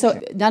 And so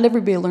not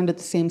everybody learned at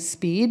the same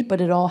speed,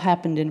 but it all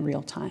happened in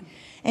real time.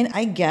 And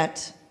I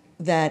get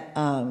that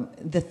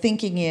the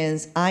thinking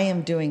is, I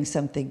am doing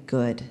something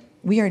good.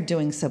 We are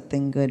doing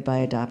something good by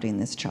adopting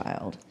this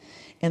child.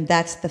 And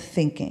that's the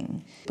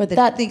thinking. But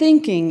that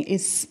thinking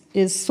is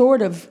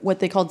sort of what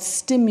they called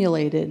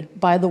stimulated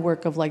by the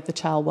work of like the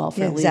Child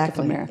Welfare League of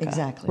America.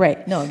 Exactly.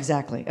 Right. No,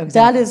 exactly.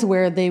 That is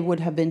where they would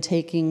have been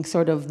taking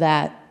sort of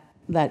that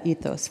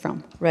ethos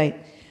from. Right.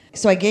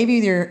 So I gave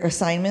you your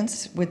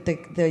assignments with the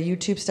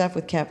YouTube stuff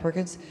with Kat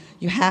Perkins.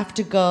 You have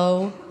to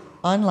go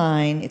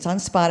online. It's on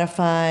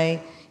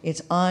Spotify.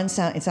 It's on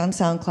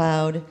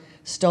SoundCloud.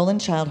 Stolen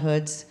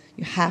Childhoods.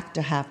 You have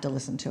to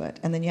listen to it,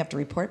 and then you have to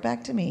report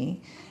back to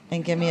me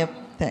and give me a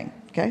thing.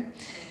 Okay?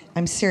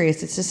 I'm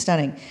serious. It's just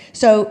stunning.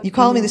 So you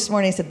called me this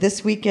morning and said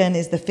this weekend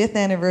is the 5th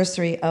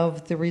anniversary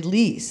of the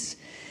release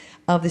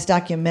of this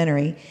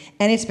documentary,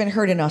 and it's been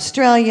heard in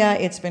Australia.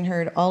 It's been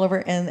heard all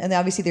over, and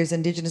obviously there's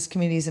Indigenous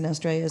communities in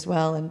Australia as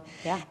well.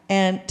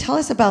 And tell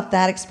us about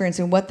that experience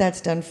and what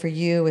that's done for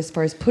you as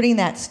far as putting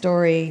that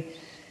story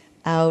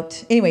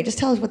out. Anyway, just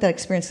tell us what that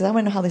experience, because I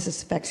want to know how this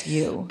affects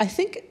you. I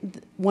think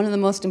one of the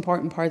most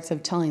important parts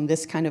of telling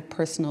this kind of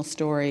personal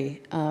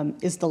story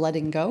is the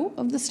letting go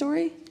of the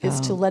story, is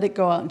to let it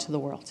go out into the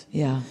world.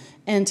 Yeah.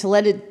 And to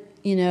let it,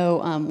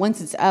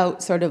 once it's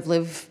out, sort of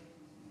live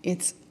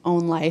its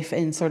own life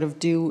and sort of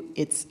do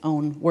its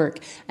own work.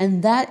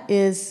 And that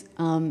is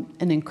an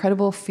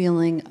incredible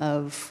feeling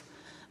of,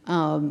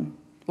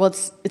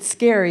 it's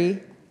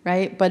scary,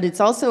 right? But it's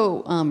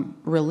also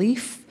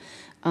relief,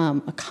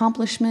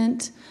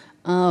 accomplishment.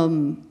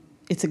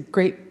 It's a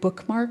great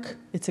bookmark.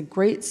 It's a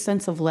great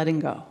sense of letting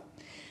go.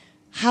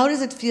 How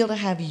does it feel to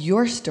have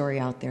your story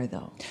out there,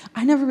 though?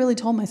 I never really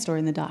told my story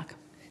in the doc.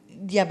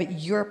 Yeah,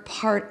 but you're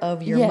part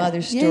of your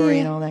mother's story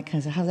and all that kind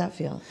of stuff. How does that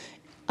feel?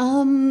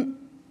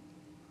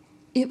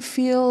 It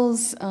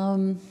feels,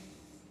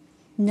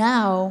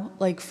 now,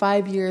 like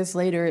 5 years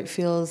later, it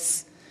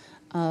feels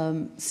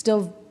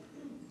still,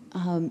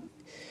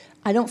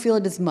 I don't feel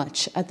it as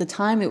much. At the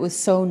time, it was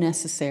so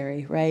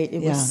necessary, right?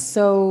 It was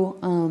so,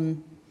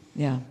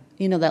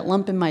 that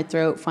lump in my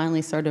throat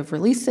finally sort of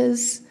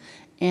releases.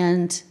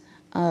 And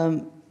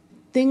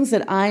things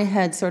that I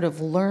had sort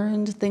of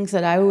learned, things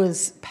that I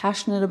was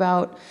passionate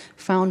about,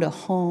 found a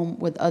home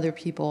with other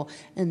people,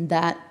 and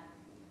that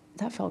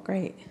felt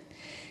great.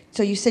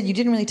 So you said you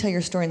didn't really tell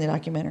your story in the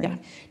documentary. Yeah.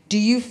 Do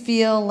you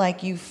feel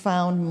like you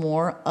found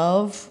more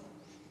of,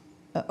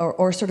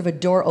 or sort of a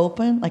door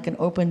open, like an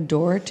open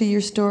door to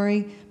your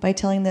story by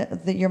telling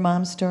your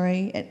mom's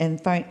story, and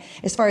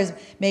as far as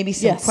maybe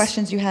some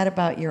questions you had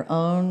about your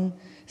own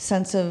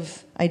sense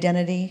of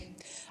identity?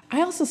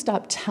 I also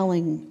stopped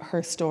telling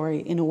her story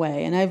in a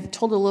way, and I've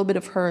told a little bit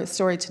of her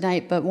story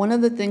tonight, but one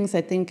of the things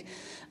I think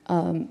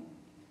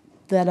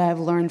that I've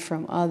learned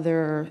from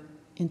other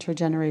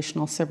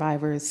intergenerational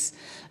survivors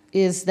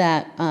is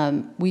that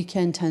we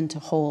can tend to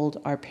hold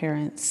our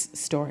parents'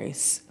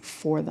 stories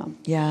for them.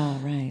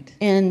 Yeah, right.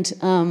 And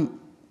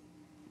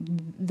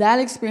that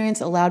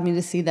experience allowed me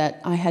to see that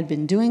I had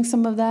been doing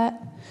some of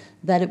that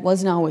it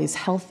wasn't always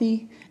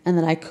healthy, and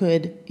that I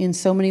could, in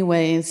so many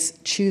ways,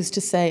 choose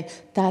to say,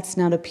 that's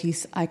not a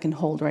piece I can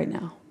hold right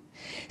now.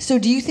 So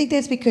do you think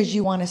that's because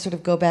you want to sort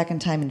of go back in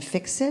time and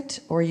fix it,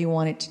 or you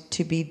want it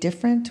to be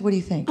different? What do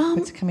you think?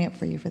 What's coming up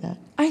for you for that?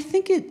 I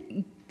think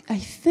it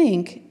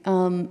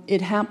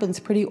happens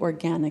pretty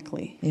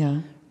organically. Yeah.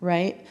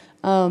 Right?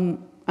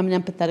 I'm an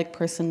empathetic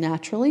person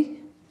naturally,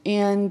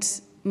 and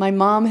my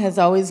mom has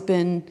always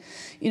been,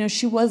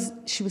 she was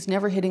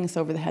never hitting us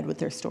over the head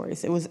with her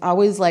stories. It was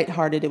always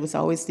lighthearted. It was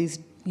always these,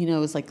 it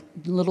was like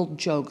little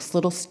jokes,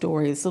 little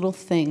stories, little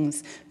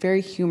things,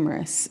 very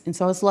humorous. And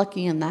so I was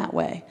lucky in that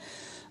way,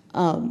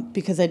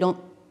 because I don't,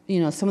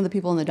 some of the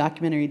people in the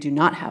documentary do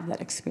not have that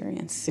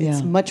experience.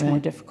 It's much more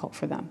difficult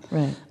for them.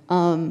 Right.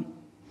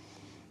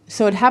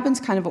 So it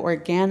happens kind of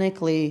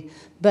organically,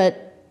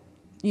 but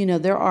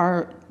there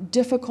are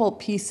difficult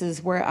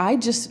pieces where I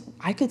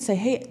could say,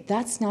 hey,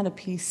 that's not a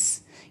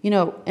piece,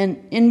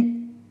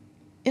 and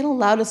it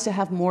allowed us to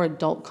have more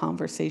adult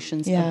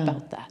conversations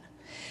about that.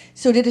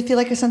 So did it feel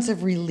like a sense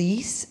of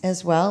release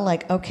as well?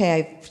 Like, okay,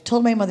 I've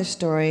told my mother's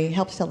story,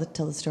 helped tell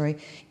the story.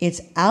 It's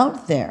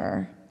out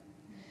there.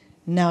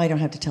 Now I don't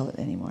have to tell it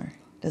anymore.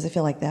 Does it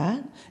feel like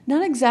that?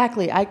 Not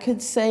exactly. I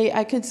could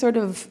sort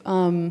of,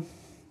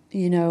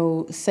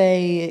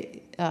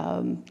 say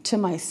to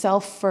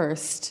myself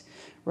first,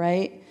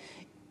 right?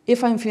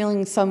 If I'm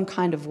feeling some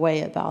kind of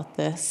way about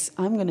this,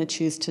 I'm going to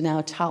choose to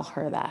now tell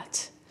her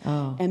that.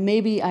 Oh. And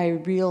maybe I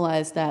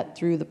realized that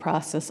through the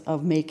process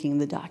of making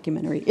the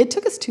documentary. It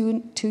took us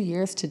two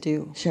years to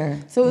do. Sure.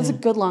 So it was a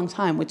good long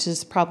time, which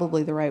is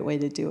probably the right way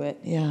to do it.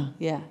 Yeah.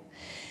 Yeah.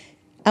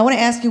 I want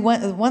to ask you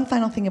one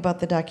final thing about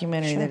the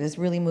documentary that is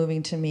really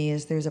moving to me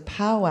is there's a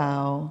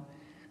powwow,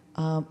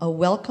 a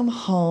welcome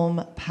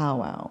home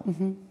powwow.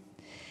 Mm-hmm.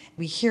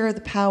 We hear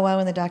the powwow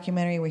in the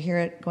documentary. We hear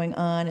it going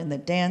on, and the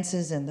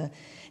dances and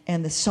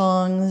the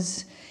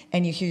songs,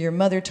 and you hear your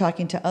mother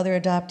talking to other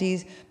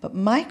adoptees. But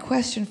my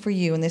question for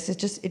you, and it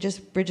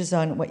just bridges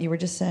on what you were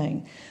just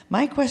saying.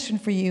 My question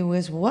for you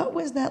is, what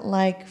was that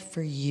like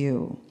for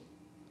you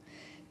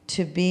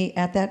to be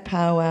at that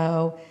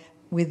powwow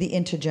with the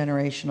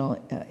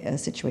intergenerational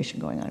situation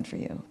going on for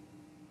you?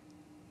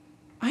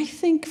 I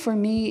think for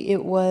me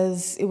it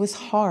was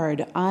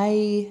hard.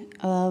 I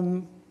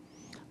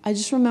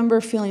just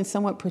remember feeling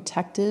somewhat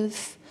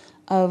protective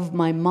of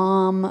my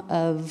mom,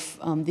 of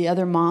the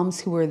other moms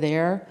who were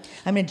there.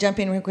 I'm going to jump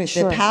in real quick.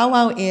 Sure. The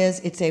powwow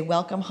it's a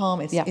welcome home.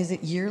 Is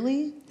it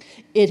yearly?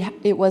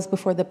 It was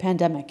before the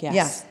pandemic, yes.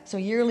 Yes. So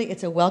yearly,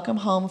 it's a welcome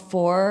home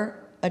for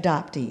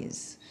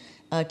adoptees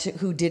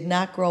who did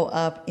not grow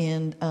up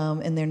in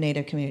their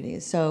native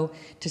communities. So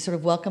to sort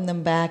of welcome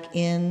them back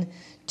into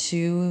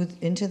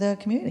the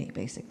community,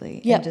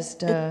 basically. Yeah.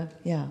 And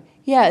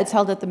Yeah, it's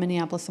held at the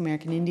Minneapolis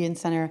American Indian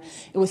Center.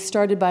 It was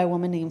started by a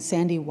woman named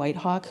Sandy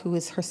Whitehawk, who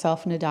is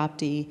herself an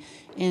adoptee,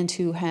 and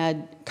who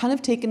had kind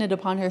of taken it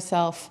upon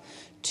herself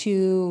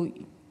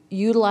to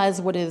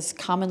utilize what is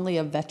commonly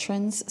a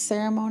veterans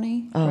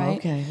ceremony, right?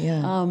 Okay,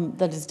 yeah.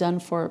 That is done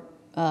for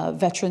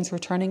veterans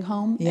returning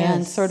home, Yes.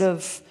 and sort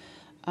of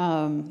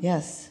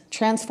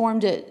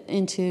transformed it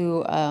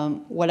into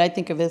what I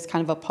think of as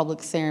kind of a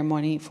public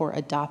ceremony for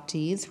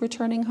adoptees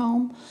returning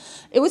home.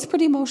 It was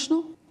pretty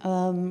emotional.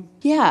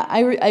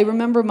 I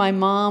remember my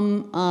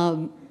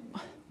mom,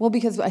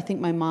 because I think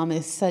my mom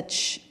is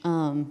such,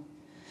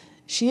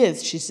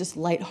 she's just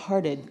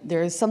lighthearted.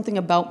 There is something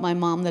about my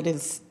mom that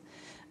is,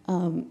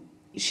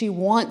 she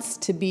wants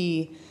to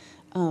be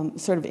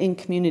sort of in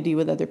community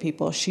with other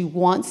people. She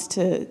wants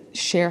to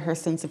share her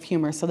sense of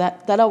humor, so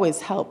that always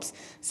helps.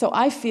 So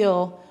I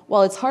feel,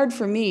 while it's hard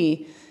for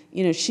me,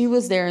 she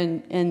was there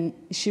and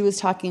she was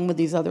talking with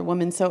these other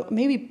women, so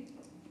maybe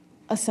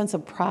a sense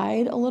of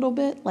pride a little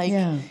bit,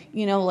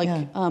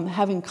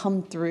 having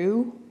come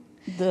through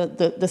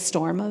the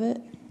storm of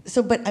it.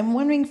 So, but I'm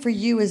wondering for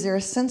you, is there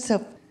a sense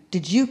of,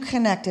 did you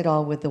connect at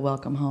all with the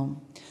welcome home?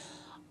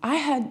 I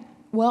had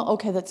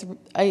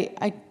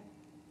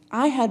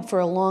for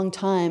a long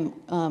time.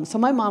 So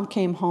my mom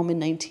came home in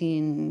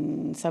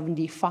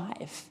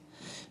 1975.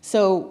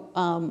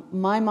 So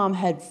my mom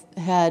had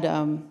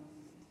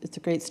it's a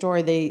great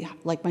story. They,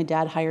 like my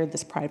dad, hired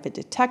this private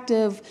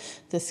detective.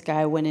 This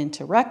guy went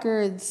into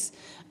records,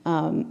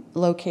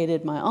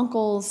 located my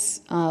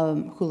uncles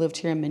who lived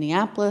here in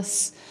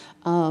Minneapolis.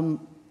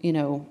 You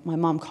know, my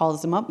mom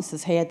calls them up and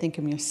says, hey, I think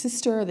I'm your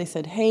sister. They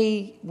said,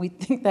 hey, we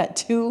think that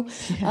too.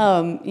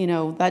 Yeah. You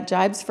know, that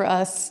jibes for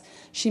us.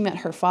 She met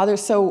her father.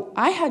 So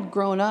I had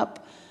grown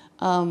up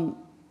a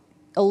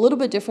little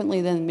bit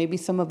differently than maybe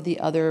some of the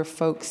other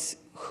folks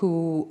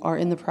who are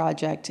in the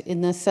project,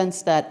 in the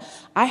sense that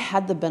I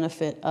had the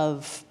benefit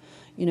of,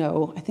 you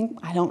know,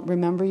 I don't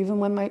remember even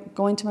when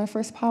going to my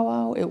first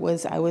powwow. I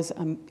was,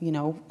 you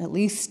know, at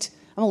least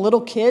I'm a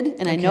little kid,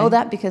 and I know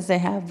that because they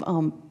have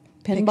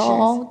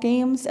pinball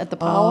games at the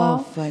powwow.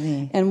 Oh,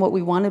 funny. And what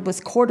we wanted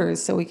was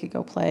quarters so we could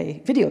go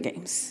play video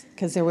games,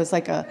 because there was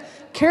like a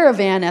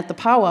caravan at the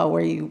powwow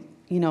where you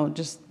know,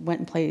 just went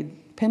and played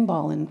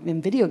pinball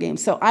and video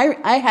games. So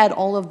I had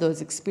all of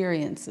those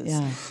experiences.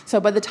 Yeah.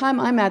 So by the time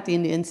I'm at the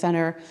Indian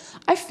Center,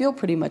 I feel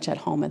pretty much at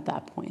home at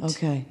that point.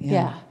 Okay.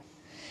 Yeah.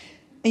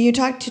 And you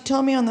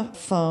told me on the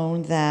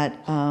phone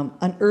that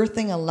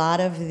unearthing a lot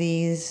of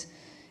these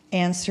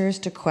answers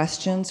to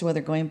questions,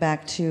 whether going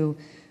back to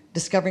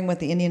discovering what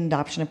the Indian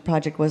Adoption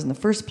Project was in the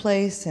first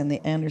place and the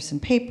Anderson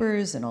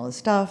Papers and all this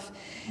stuff,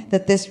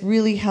 that this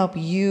really helped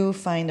you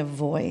find a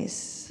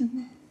voice.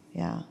 Mm-hmm.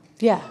 Yeah.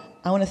 Yeah.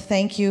 I want to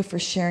thank you for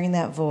sharing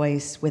that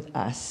voice with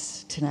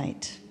us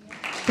tonight.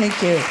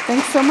 Thank you.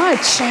 Thanks so much.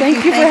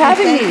 Thank you for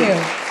having me.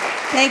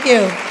 Thank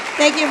you.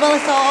 Thank you,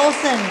 Melissa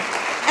Olson.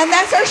 And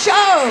that's our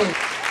show.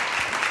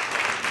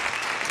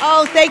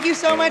 Oh, thank you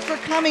so much for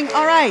coming.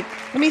 All right.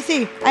 Let me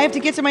see. I have to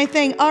get to my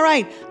thing. All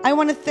right. I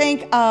want to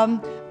thank,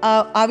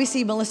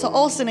 obviously, Melissa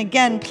Olson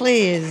again,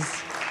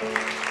 please.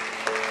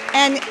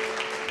 And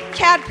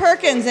Kat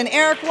Perkins and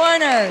Eric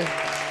Warner.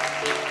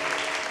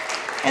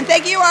 And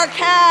thank you, our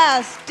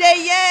cast,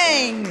 Day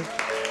Yang,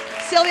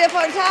 Sylvia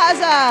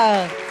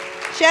Fontaza,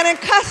 Shannon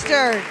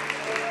Custard,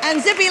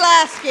 and Zippy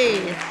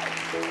Lasky.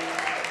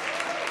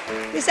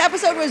 This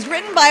episode was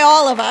written by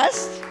all of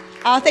us.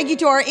 Thank you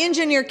to our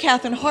engineer,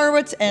 Catherine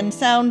Horowitz, and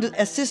sound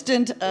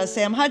assistant,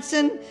 Sam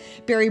Hudson.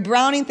 Barry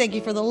Browning, thank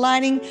you for the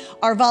lighting.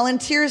 Our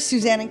volunteers,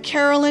 Suzanne and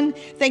Carolyn.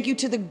 Thank you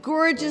to the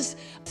gorgeous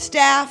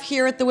staff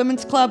here at the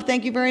Women's Club.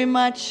 Thank you very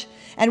much.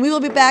 And we will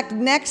be back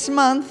next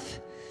month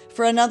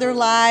for another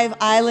live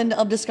Island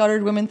of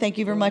Discarded Women. Thank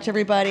you very much,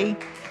 everybody.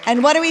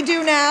 And what do we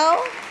do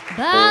now?